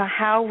I don't know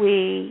how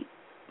we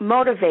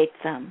motivate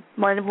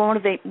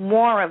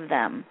more of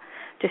them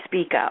to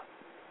speak up.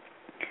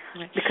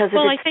 Because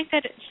I think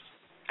that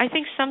I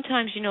think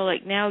sometimes,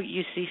 like now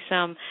you see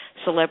some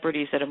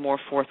celebrities that are more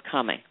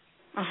forthcoming.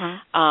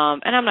 And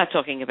I'm not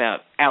talking about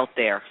out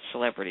there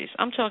celebrities.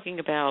 I'm talking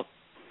about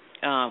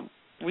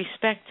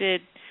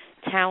respected,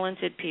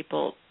 talented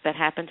people that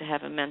happen to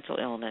have a mental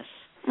illness,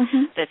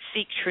 that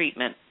seek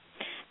treatment.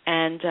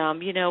 And,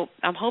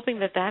 I'm hoping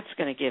that that's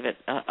going to give it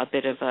a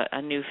bit of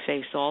a new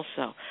face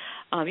also.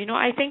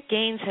 I think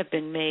gains have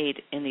been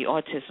made in the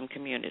autism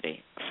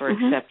community for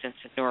acceptance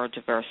and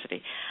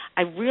neurodiversity.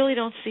 I really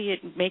don't see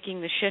it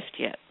making the shift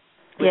yet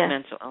with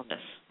mental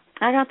illness.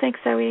 I don't think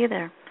so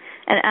either.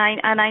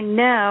 And I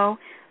know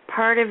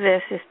part of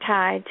this is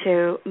tied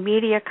to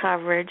media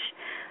coverage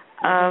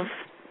of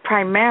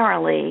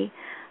primarily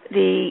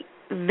the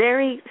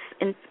very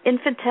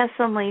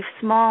infinitesimally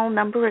small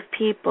number of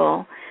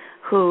people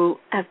who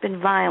have been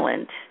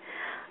violent.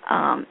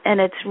 And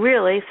it's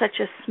really such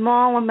a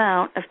small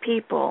amount of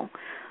people.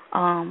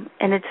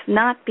 And it's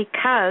not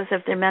because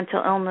of their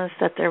mental illness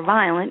that they're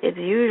violent. It's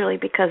usually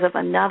because of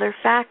another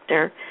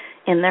factor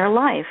in their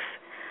life,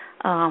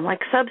 like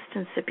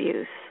substance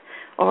abuse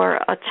or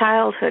a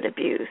childhood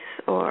abuse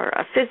or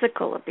a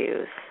physical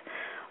abuse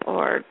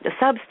or the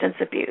substance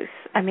abuse.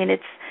 I mean,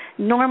 it's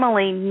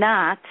normally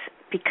not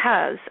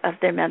because of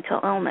their mental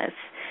illness.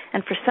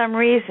 And for some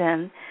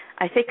reason,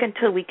 I think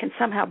until we can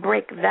somehow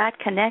break that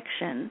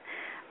connection,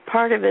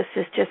 part of this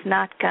is just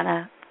not going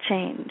to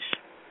change.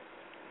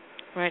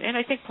 Right, and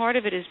I think part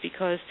of it is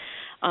because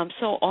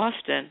so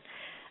often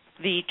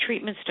the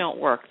treatments don't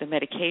work, the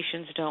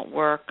medications don't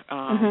work,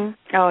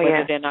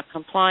 whether they're not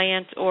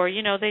compliant or,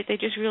 they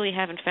just really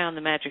haven't found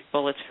the magic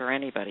bullets for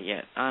anybody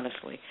yet,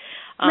 honestly.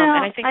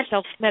 And I think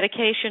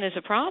self-medication is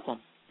a problem.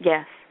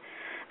 Yes.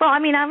 Well, I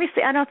mean,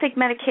 obviously, I don't think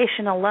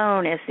medication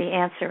alone is the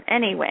answer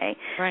anyway.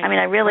 Right. I mean,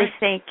 I really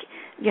think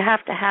you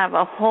have to have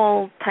a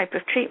whole type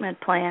of treatment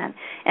plan,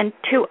 and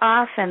too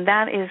often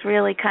that is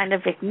really kind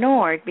of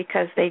ignored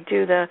because they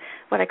do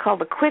what I call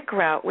the quick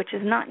route, which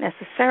is not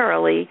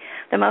necessarily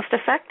the most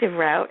effective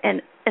route,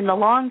 and in the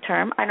long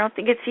term, I don't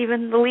think it's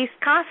even the least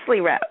costly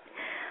route.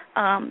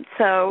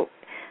 So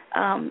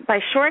by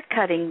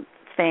shortcutting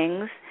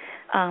things,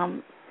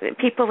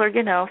 people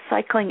are,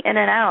 cycling in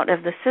and out of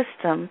the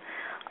system,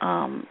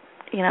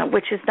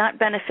 which is not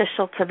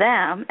beneficial to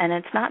them, and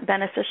it's not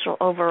beneficial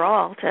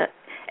overall to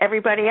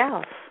everybody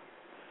else.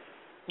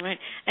 Right.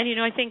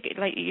 And, I think,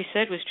 like you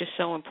said, was just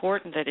so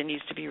important that it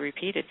needs to be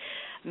repeated.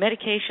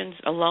 Medications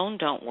alone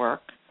don't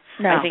work.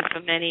 No. I think for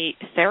many,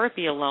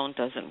 therapy alone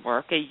doesn't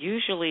work.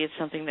 Usually it's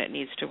something that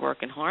needs to work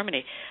in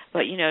harmony.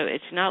 But,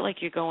 it's not like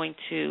you're going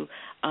to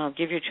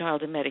give your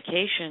child a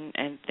medication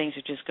and things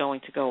are just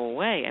going to go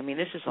away. I mean,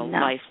 this is a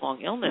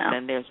lifelong illness,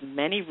 and there's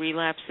many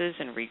relapses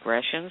and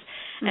regressions.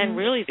 And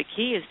really the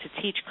key is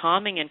to teach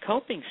calming and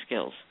coping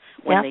skills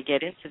when they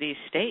get into these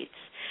states.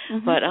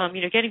 But,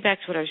 getting back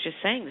to what I was just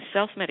saying, the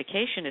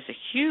self-medication is a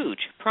huge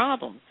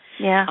problem.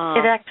 Yeah,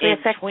 it actually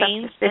affects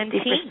tweens up to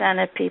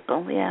 50% of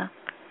people,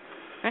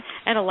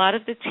 And a lot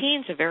of the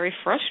teens are very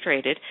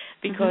frustrated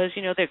because,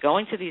 they're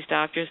going to these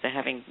doctors, they're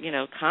having,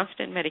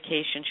 constant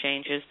medication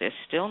changes, they're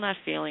still not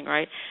feeling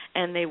right,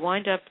 and they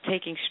wind up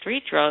taking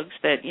street drugs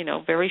that,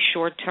 very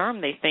short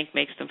term they think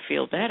makes them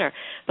feel better,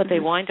 but they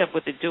wind up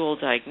with a dual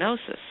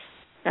diagnosis.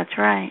 That's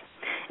right.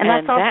 And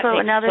that's also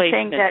another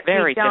thing that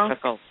very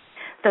difficult.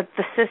 That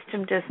the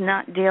system does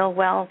not deal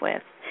well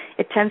with.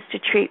 It tends to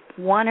treat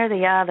one or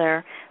the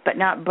other, but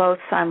not both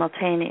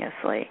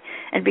simultaneously.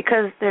 And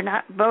because they're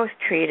not both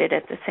treated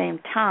at the same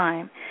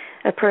time,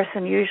 a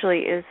person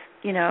usually is,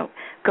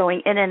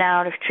 going in and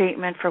out of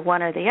treatment for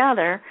one or the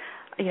other,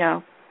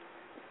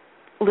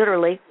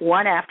 literally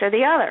one after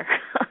the other.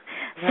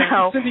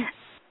 So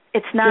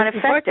it's not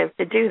effective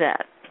to do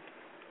that.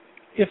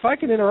 If I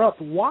can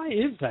interrupt, why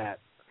is that?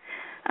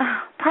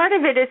 Part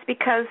of it is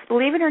because,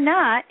 believe it or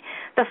not,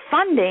 the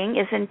funding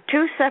is in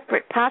two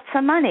separate pots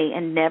of money,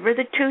 and never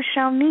the two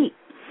shall meet.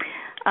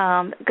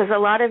 Because a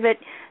lot of it,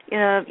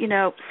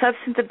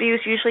 substance abuse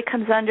usually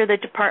comes under the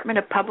Department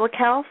of Public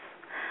Health,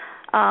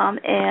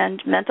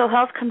 and mental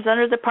health comes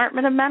under the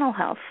Department of Mental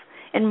Health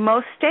in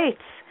most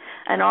states.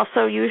 And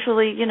also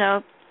usually,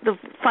 the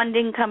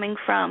funding coming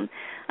from,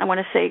 I want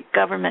to say,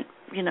 government,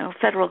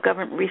 federal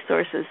government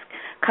resources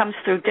comes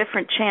through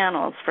different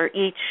channels for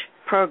each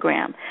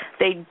program.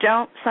 They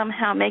don't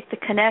somehow make the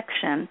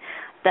connection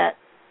that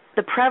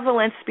the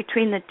prevalence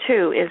between the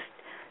two is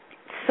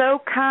so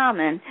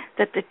common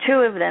that the two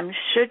of them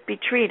should be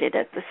treated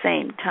at the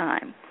same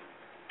time.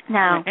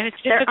 Now,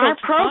 there are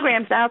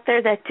programs out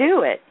there that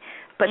do it,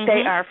 but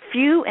they are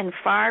few and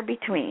far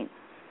between.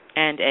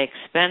 And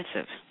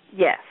expensive.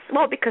 Yes.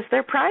 Well, because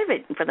they're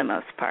private for the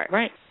most part.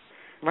 Right.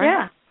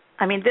 Yeah.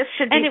 I mean, this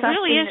should be something. And it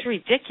really is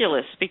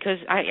ridiculous because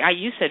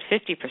you said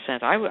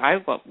 50%. I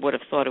would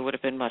have thought it would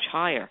have been much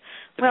higher.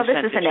 Well, this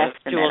is an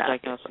estimate,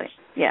 obviously.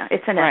 Yeah,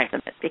 it's an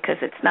estimate because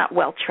it's not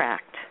well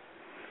tracked.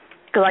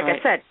 Like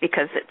I said,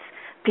 because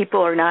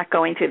people are not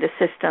going through the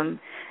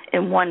system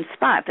in one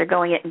spot. They're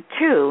going it in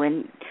two,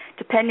 and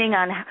depending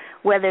on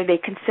whether they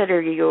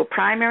consider you a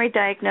primary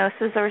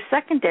diagnosis or a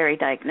secondary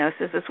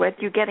diagnosis is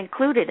what you get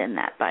included in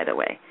that, by the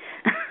way.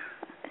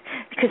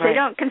 because they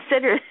don't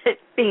consider it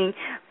being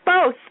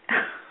both.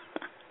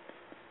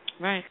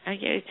 Right.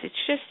 It's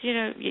just,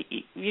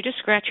 you just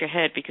scratch your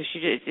head because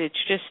it's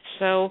just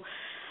so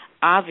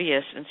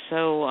obvious and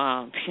so,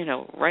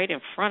 right in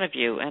front of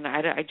you. And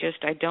I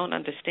don't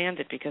understand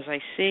it because I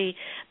see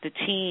the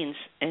teens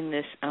in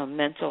this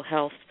mental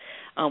health,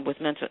 with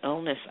mental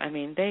illness. I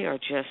mean, they are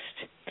just,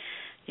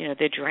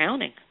 they're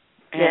drowning.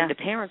 And the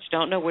parents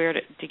don't know where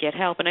to get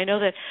help. And I know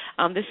that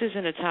this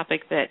isn't a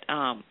topic that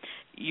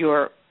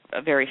you're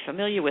very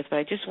familiar with, but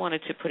I just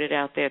wanted to put it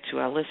out there to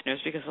our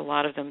listeners because a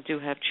lot of them do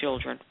have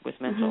children with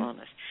mental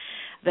illness,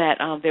 that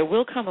there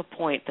will come a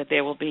point that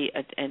there will be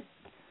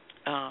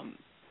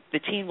the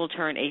teen will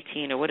turn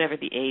 18 or whatever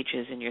the age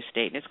is in your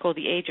state, and it's called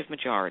the age of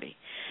majority.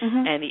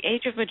 And the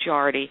age of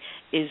majority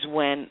is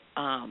when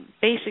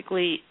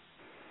basically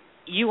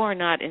you are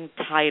not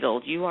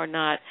entitled, you are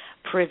not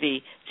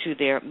privy to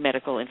their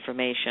medical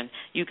information.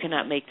 You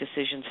cannot make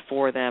decisions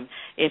for them.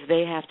 If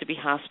they have to be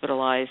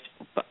hospitalized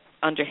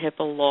under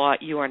HIPAA law,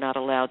 you are not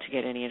allowed to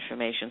get any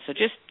information. So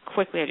just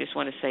quickly, I just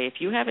want to say, if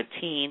you have a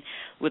teen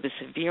with a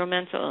severe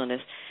mental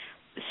illness,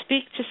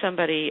 speak to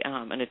somebody,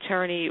 an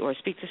attorney, or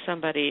speak to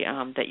somebody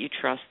that you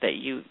trust that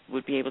you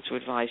would be able to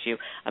advise you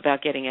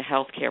about getting a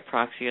health care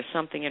proxy or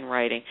something in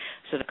writing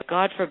so that,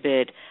 God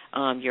forbid,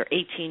 your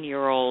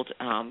 18-year-old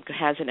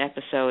has an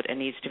episode and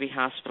needs to be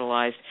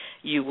hospitalized,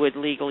 you would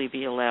legally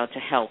be allowed to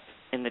help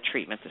in the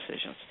treatment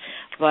decisions.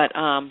 But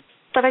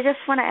I just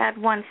want to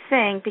add one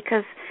thing,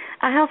 because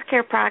a health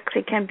care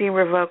proxy can be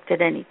revoked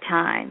at any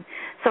time.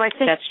 So I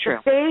think that's true.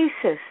 The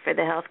basis for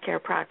the health care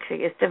proxy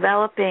is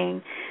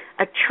developing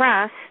a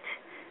trust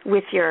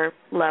with your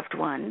loved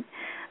one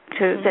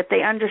that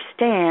they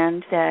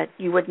understand that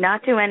you would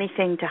not do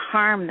anything to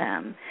harm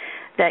them,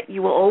 that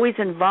you will always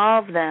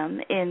involve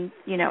them in,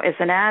 as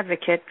an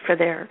advocate for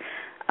their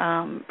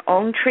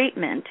own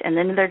treatment and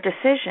then their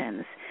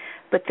decisions,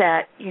 but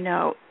that, in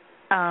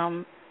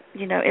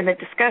the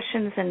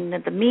discussions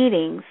and the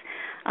meetings,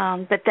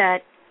 but that,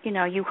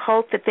 you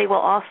hope that they will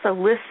also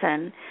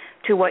listen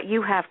to what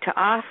you have to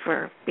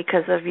offer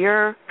because of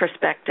your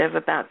perspective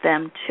about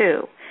them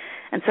too.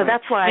 And so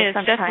that's why it's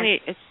sometimes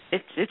definitely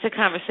it's a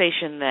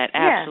conversation that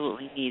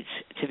absolutely needs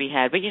to be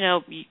had. But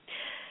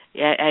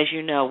as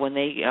you know, when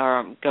they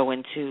go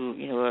into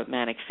a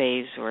manic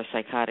phase or a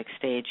psychotic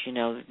stage,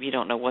 you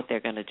don't know what they're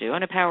going to do.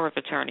 And a power of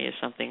attorney is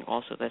something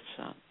also that's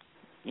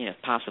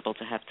possible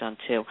to have done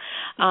too.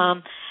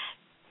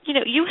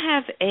 You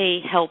have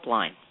a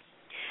helpline.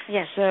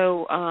 Yes.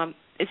 So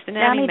it's the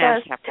NAMI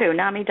does too.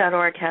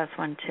 NAMI.org has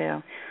one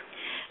too.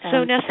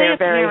 So now, say a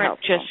parent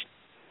helpful.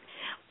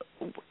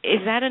 is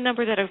that a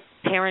number that a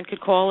parent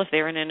could call if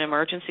they're in an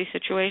emergency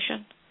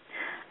situation?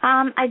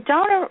 I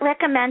don't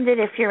recommend it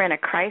if you're in a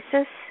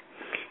crisis.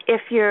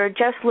 If you're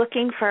just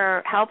looking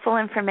for helpful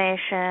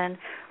information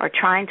or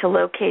trying to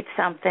locate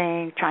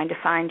something, trying to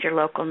find your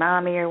local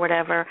NAMI or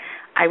whatever,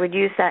 I would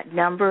use that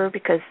number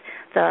because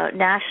the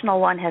national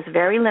one has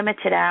very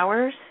limited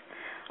hours.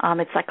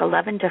 It's like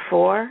 11 to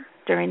 4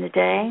 during the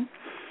day.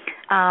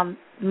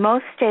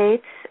 Most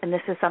states, and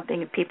this is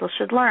something that people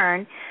should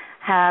learn,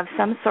 have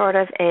some sort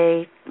of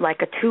a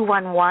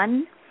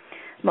 211.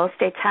 Most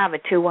states have a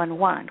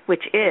 211,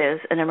 which is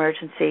an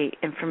emergency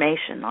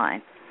information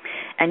line.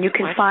 And you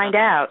can find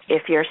out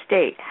if your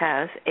state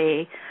has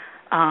an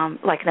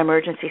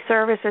emergency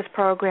services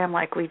program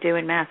like we do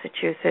in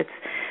Massachusetts,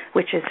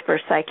 which is for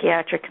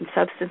psychiatric and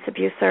substance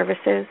abuse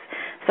services.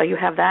 So you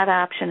have that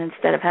option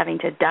instead of having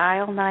to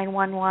dial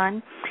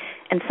 911.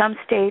 In some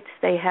states,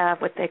 they have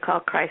what they call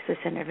crisis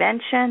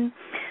intervention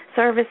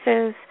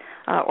services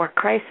or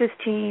crisis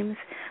teams.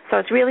 So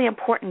it's really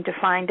important to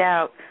find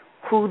out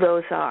who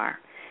those are.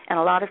 And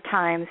a lot of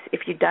times,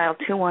 if you dial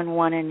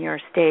 211 in your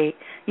state,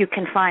 you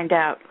can find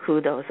out who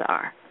those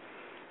are.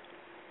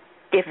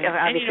 If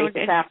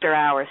it's after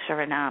hours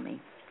for a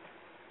NAMI.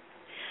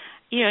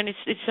 Yeah, and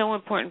it's so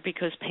important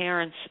because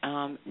parents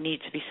need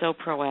to be so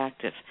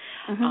proactive.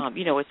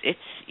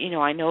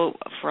 I know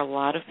for a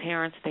lot of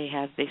parents they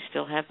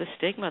still have the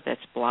stigma that's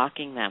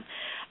blocking them.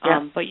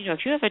 But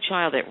if you have a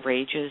child that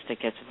rages, that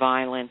gets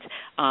violent,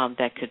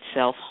 that could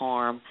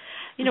self-harm,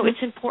 it's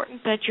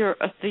important that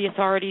the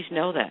authorities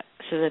know that,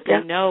 so that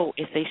they know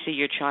if they see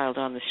your child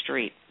on the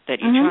street that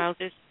your child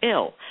is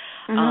ill.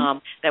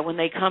 That when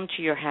they come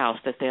to your house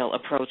that they'll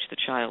approach the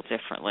child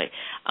differently.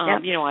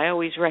 I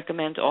always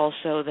recommend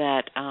also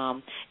that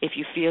if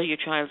you feel your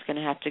child's going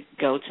to have to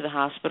go to the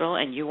hospital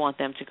and you want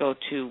them to go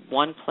to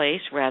one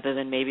place rather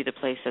than maybe the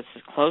place that's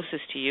the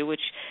closest to you,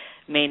 which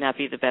may not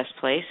be the best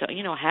place, so,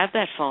 have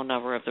that phone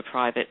number of the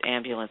private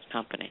ambulance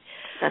company.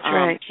 That's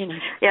right.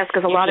 Yes,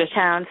 because a lot of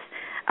towns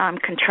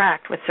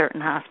contract with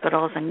certain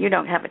hospitals, and you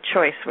don't have a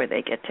choice where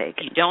they get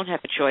taken. You don't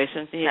have a choice,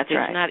 and it's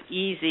right. not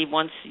easy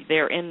once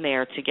they're in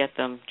there to get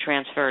them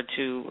transferred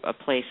to a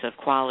place of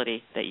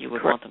quality that you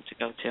would want them to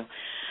go to.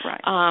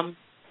 Right.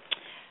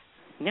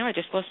 Now I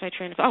just lost my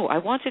train of thought. I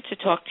wanted to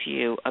talk to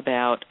you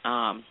about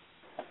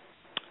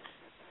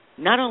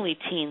not only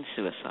teen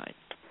suicide,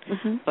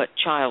 but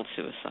child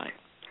suicide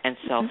and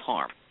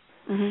self-harm.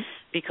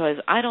 because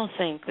I don't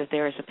think that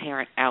there is a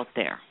parent out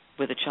there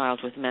with a child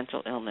with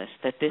mental illness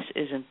that this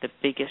isn't the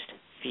biggest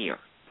fear.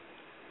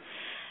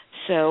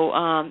 So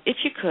if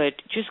you could,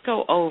 just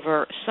go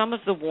over some of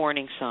the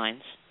warning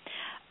signs,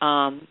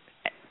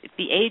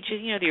 the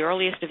ages, the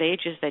earliest of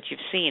ages that you've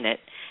seen it,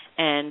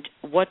 and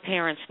what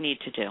parents need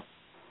to do.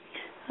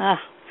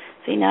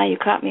 See, now you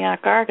caught me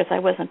off guard because I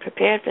wasn't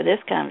prepared for this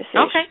conversation.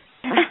 Okay.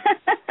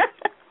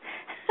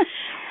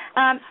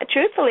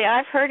 Truthfully,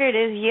 I've heard it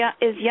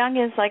as young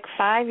as like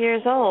 5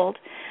 years old,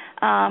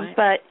 Right.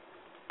 but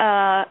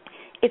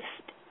it's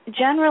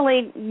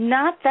generally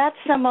not that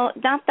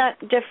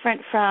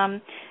different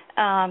from.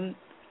 I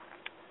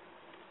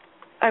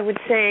would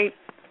say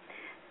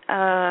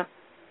a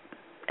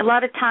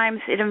lot of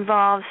times it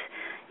involves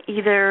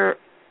either.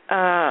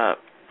 I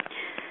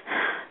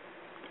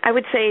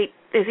would say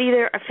there's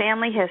either a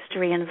family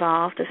history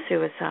involved of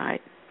suicide.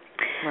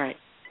 Right.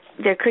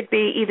 There could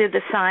be either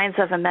the signs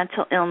of a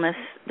mental illness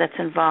that's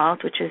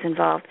involved, which is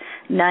involved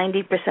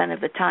 90%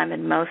 of the time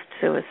in most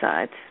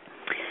suicides.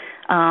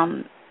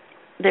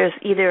 There's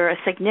either a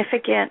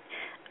significant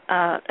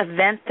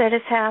event that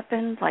has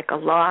happened, like a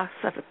loss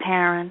of a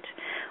parent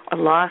or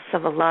loss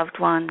of a loved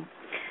one.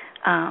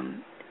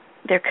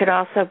 There could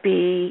also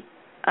be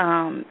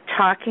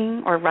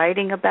talking or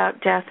writing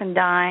about death and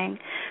dying.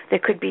 There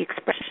could be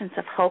expressions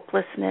of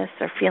hopelessness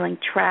or feeling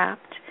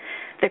trapped.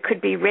 There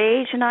could be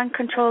rage and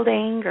uncontrolled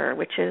anger,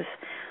 which is,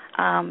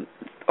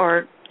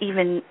 or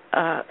even,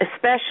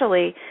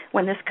 especially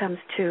when this comes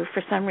to,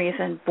 for some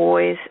reason,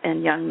 boys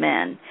and young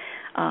men.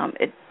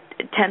 It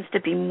tends to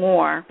be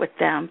more with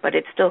them, but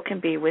it still can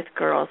be with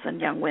girls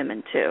and young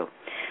women, too.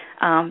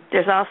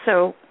 There's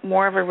also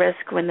more of a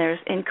risk when there's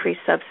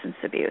increased substance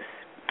abuse.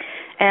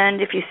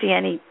 And if you see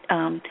any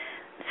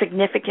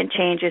significant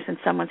changes in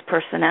someone's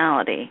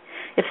personality,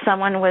 if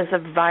someone was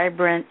a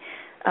vibrant,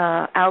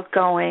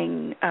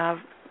 outgoing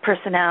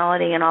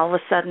personality and all of a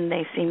sudden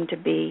they seem to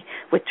be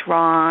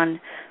withdrawn,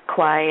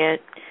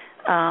 quiet,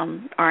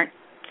 aren't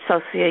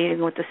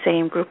associating with the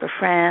same group of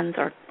friends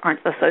or aren't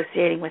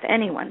associating with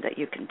anyone that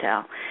you can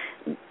tell,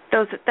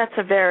 that's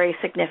a very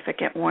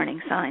significant warning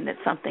sign that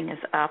something is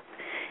up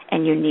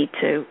and you need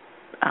to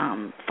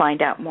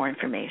find out more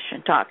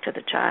information, talk to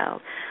the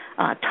child,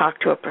 talk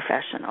to a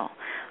professional.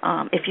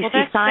 If you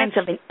see signs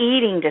of an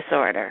eating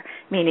disorder,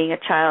 meaning a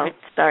child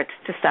starts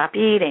to stop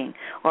eating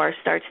or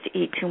starts to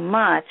eat too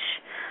much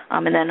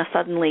and then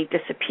suddenly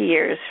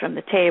disappears from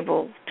the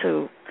table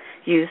to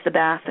use the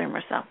bathroom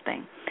or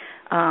something.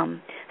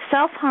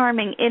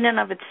 Self-harming in and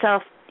of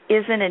itself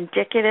isn't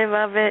indicative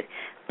of it,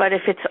 but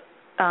if it's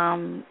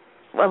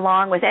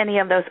along with any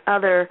of those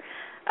other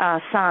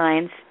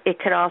signs, it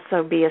could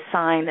also be a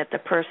sign that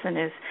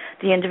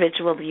the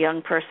individual, the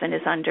young person,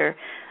 is under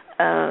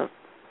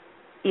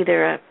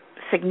either a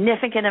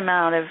significant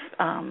amount of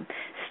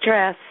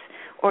stress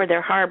or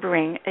they're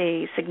harboring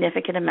a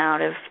significant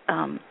amount of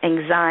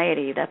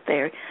anxiety that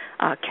they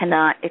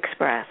cannot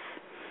express.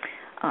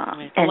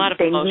 And a lot of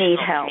they need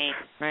help. Pain,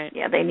 right?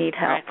 Yeah, they need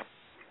help. Right.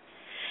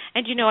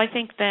 And, I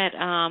think that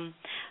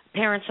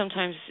parents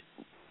sometimes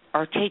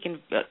are taken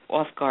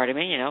off guard. I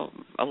mean,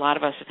 a lot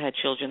of us have had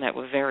children that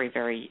were very,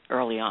 very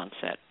early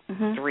onset,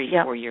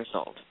 3-4 years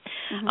old.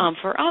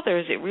 For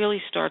others, it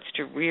really starts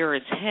to rear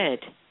its head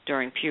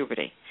during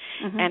puberty.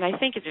 And I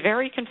think it's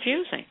very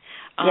confusing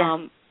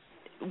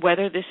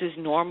whether this is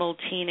normal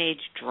teenage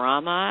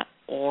drama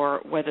or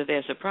whether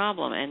there's a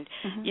problem. And,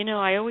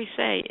 I always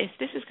say, if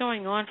this is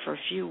going on for a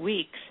few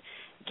weeks,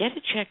 get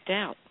it checked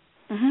out.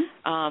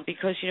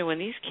 Because, when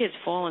these kids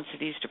fall into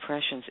these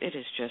depressions, it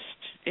is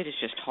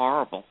just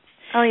horrible.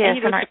 Oh, yes.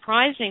 And it's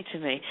surprising to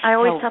me. I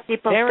always tell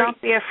people,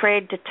 don't be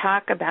afraid to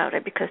talk about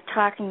it, because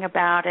talking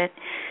about it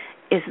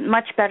is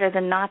much better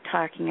than not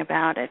talking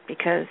about it,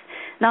 because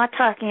not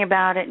talking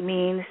about it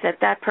means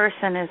that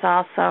person is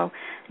also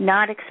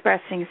not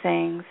expressing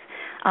things.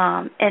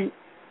 And,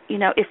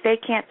 if they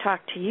can't talk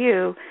to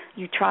you,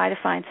 you try to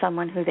find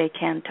someone who they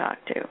can talk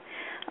to.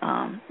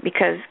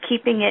 Because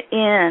keeping it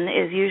in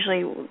is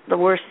usually the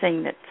worst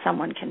thing that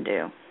someone can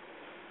do.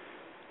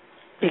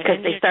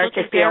 Because they start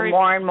to feel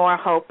more and more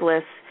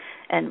hopeless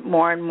and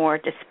more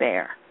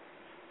despair.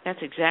 That's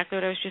exactly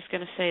what I was just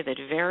going to say, that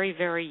very,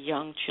 very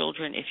young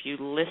children, if you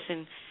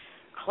listen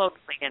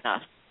closely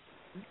enough,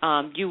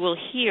 you will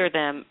hear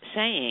them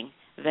saying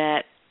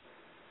that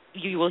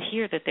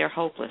they're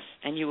hopeless,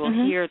 and you will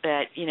hear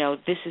that,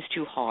 this is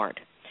too hard.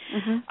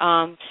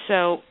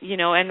 So,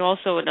 and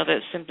also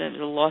another symptom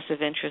is a loss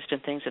of interest in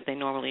things that they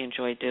normally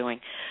enjoy doing.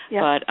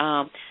 Yep.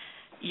 But,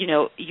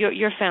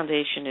 your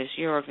foundation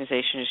your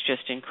organization is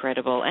just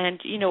incredible.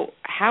 And,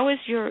 how is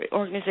your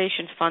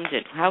organization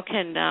funded? How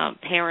can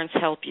parents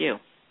help you?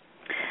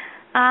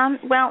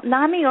 Well,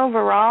 NAMI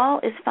overall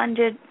is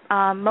funded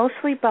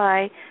mostly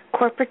by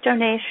corporate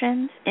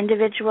donations,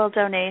 individual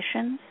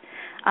donations.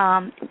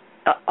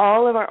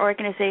 All of our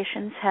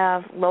organizations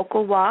have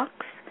local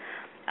walks,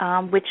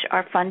 which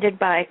are funded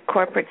by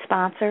corporate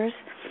sponsors,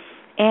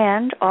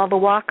 and all the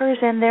walkers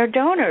and their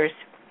donors.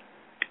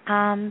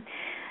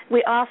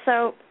 We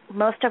also,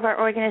 most of our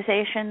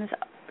organizations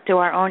do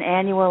our own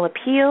annual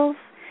appeals.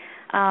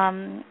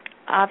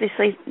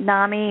 Obviously,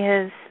 NAMI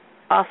has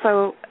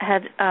also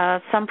had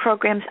some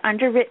programs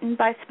underwritten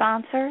by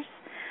sponsors.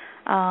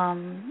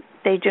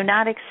 They do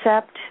not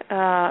accept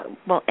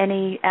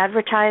any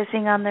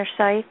advertising on their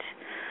site.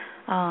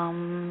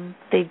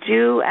 They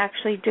do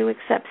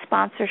accept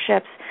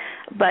sponsorships,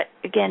 but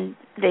again,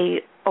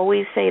 they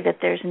always say that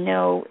there's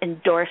no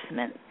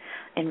endorsement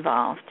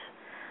involved.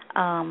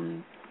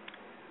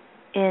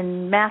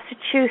 In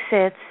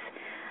Massachusetts,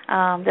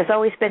 there's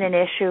always been an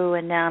issue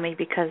in NAMI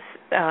because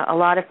a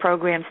lot of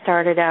programs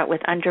started out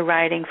with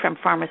underwriting from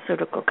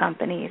pharmaceutical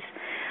companies.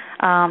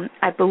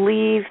 I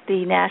believe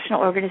the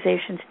national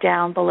organization's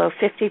down below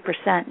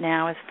 50%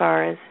 now as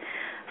far as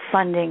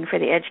funding for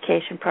the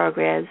education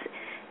programs.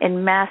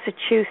 In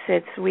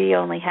Massachusetts, we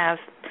only have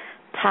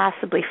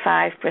possibly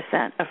 5%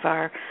 of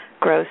our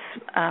gross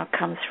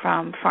comes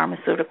from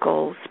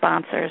pharmaceutical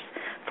sponsors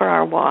for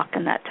our walk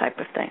and that type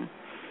of thing.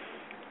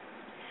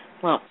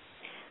 Well,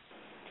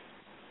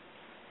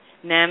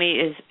 NAMI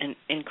is an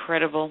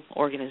incredible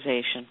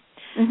organization.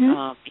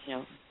 Mm-hmm.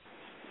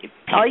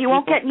 You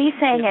won't get me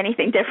saying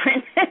anything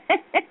different.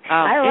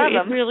 I love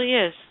them. It really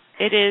is.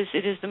 It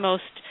is the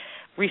most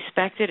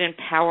respected and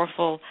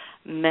powerful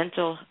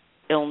mental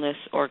illness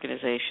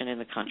organization in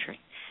the country.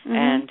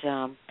 Mm-hmm.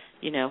 And,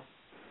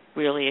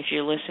 really, if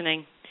you're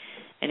listening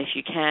and if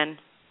you can,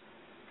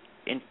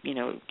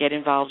 get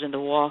involved in the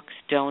walks,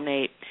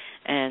 donate,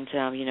 and,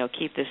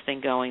 keep this thing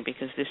going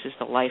because this is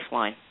the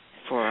lifeline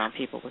for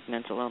people with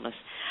mental illness.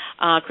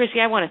 Chrissy,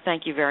 I want to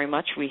thank you very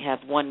much. We have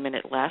 1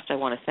 minute left. I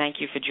want to thank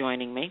you for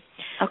joining me.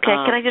 Okay,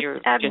 can I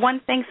just add one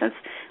thing since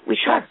we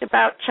talked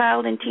about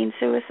child and teen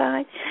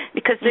suicide?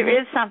 Because there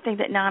is something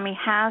that NAMI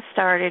has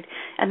started,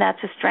 and that's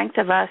a Strength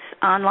of Us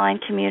online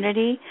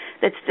community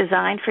that's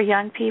designed for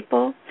young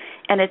people,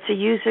 and it's a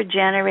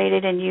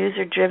user-generated and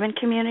user-driven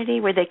community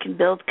where they can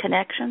build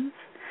connections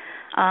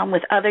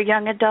with other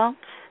young adults.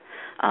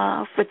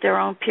 With their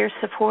own peer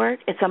support.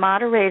 It's a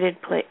moderated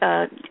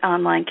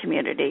online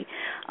community,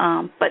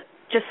 but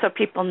just so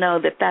people know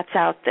that that's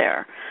out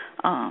there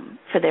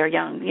for their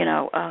young,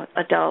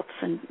 adults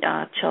and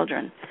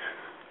children.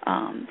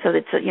 So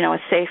it's a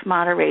safe,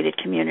 moderated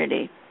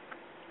community.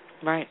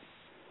 Right.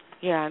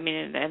 Yeah, I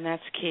mean, and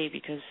that's key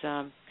because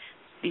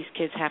these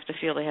kids have to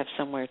feel they have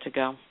somewhere to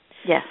go.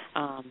 Yes.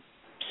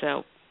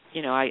 So,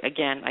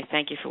 I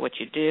thank you for what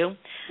you do.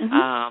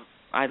 Mm-hmm.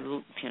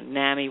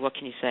 NAMI, what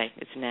can you say?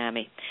 It's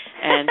NAMI.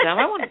 And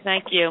I want to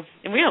thank you.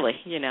 Really,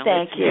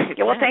 Thank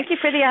you. Well, thank you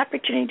for the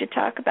opportunity to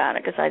talk about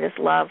it because I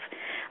love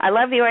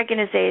the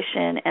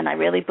organization and I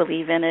really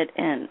believe in it.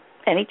 And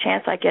any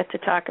chance I get to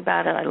talk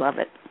about it, I love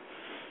it.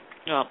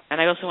 Well,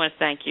 and I also want to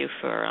thank you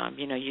for,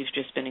 you've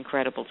just been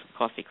incredible to the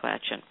Coffee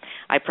Klatch, and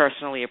I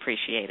personally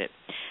appreciate it.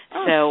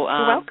 Oh,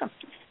 you're welcome.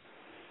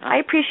 I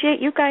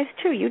appreciate you guys,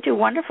 too. You do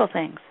wonderful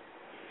things.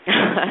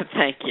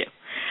 Thank you.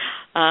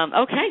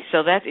 Okay,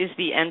 so that is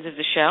the end of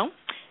the show.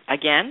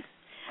 Again,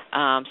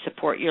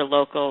 support your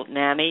local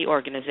NAMI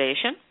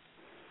organization.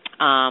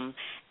 And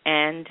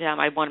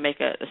I want to make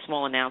a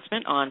small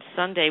announcement. On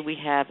Sunday, we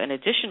have an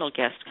additional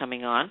guest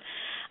coming on.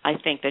 I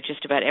think that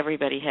just about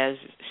everybody has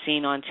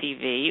seen on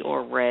TV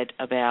or read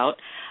about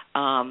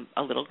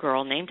a little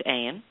girl named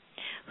Anne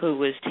who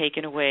was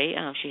taken away.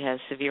 She has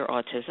severe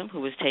autism,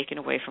 who was taken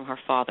away from her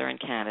father in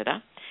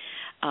Canada.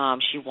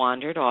 She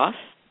wandered off.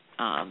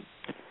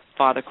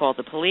 Father called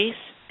the police,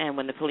 and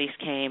when the police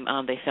came,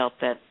 they felt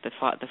that the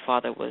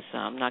father was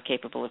not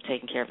capable of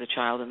taking care of the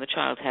child, and the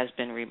child has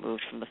been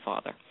removed from the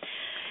father.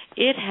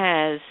 It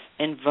has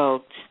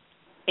invoked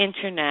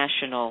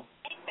international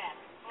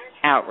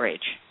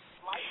outrage.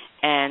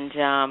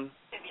 And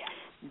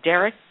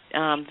Derek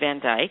Van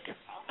Dyke,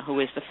 who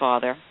is the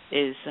father,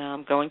 is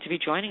going to be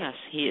joining us.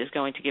 He is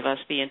going to give us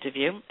the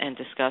interview and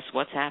discuss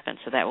what's happened.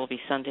 So that will be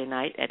Sunday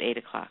night at 8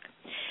 o'clock.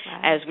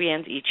 Wow. As we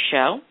end each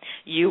show,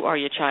 you are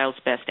your child's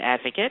best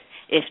advocate.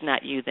 If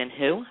not you, then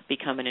who?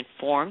 Become an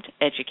informed,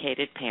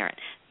 educated parent.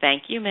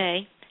 Thank you,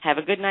 May. Have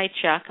a good night,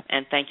 Chuck.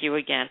 And thank you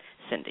again,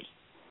 Cindy.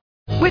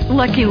 With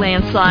Lucky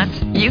Land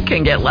Slots, you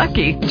can get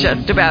lucky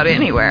just about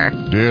anywhere.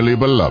 Dearly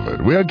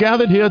beloved, we are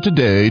gathered here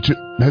today to...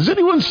 Has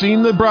anyone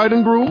seen the bride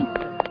and groom?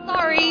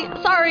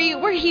 Sorry,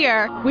 we're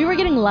here. We were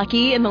getting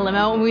lucky in the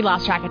limo and we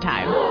lost track of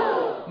time.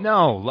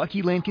 No,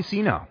 Lucky Land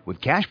Casino, with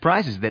cash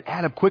prizes that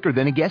add up quicker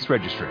than a guest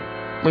registry.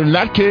 In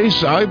that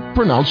case, I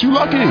pronounce you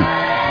lucky.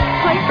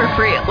 Play for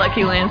free at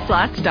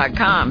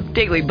LuckyLandSlots.com.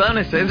 Daily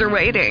bonuses are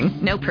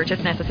waiting. No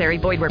purchase necessary.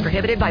 Void where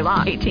prohibited by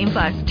law.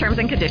 18+. Terms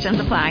and conditions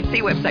apply.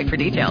 See website for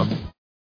details.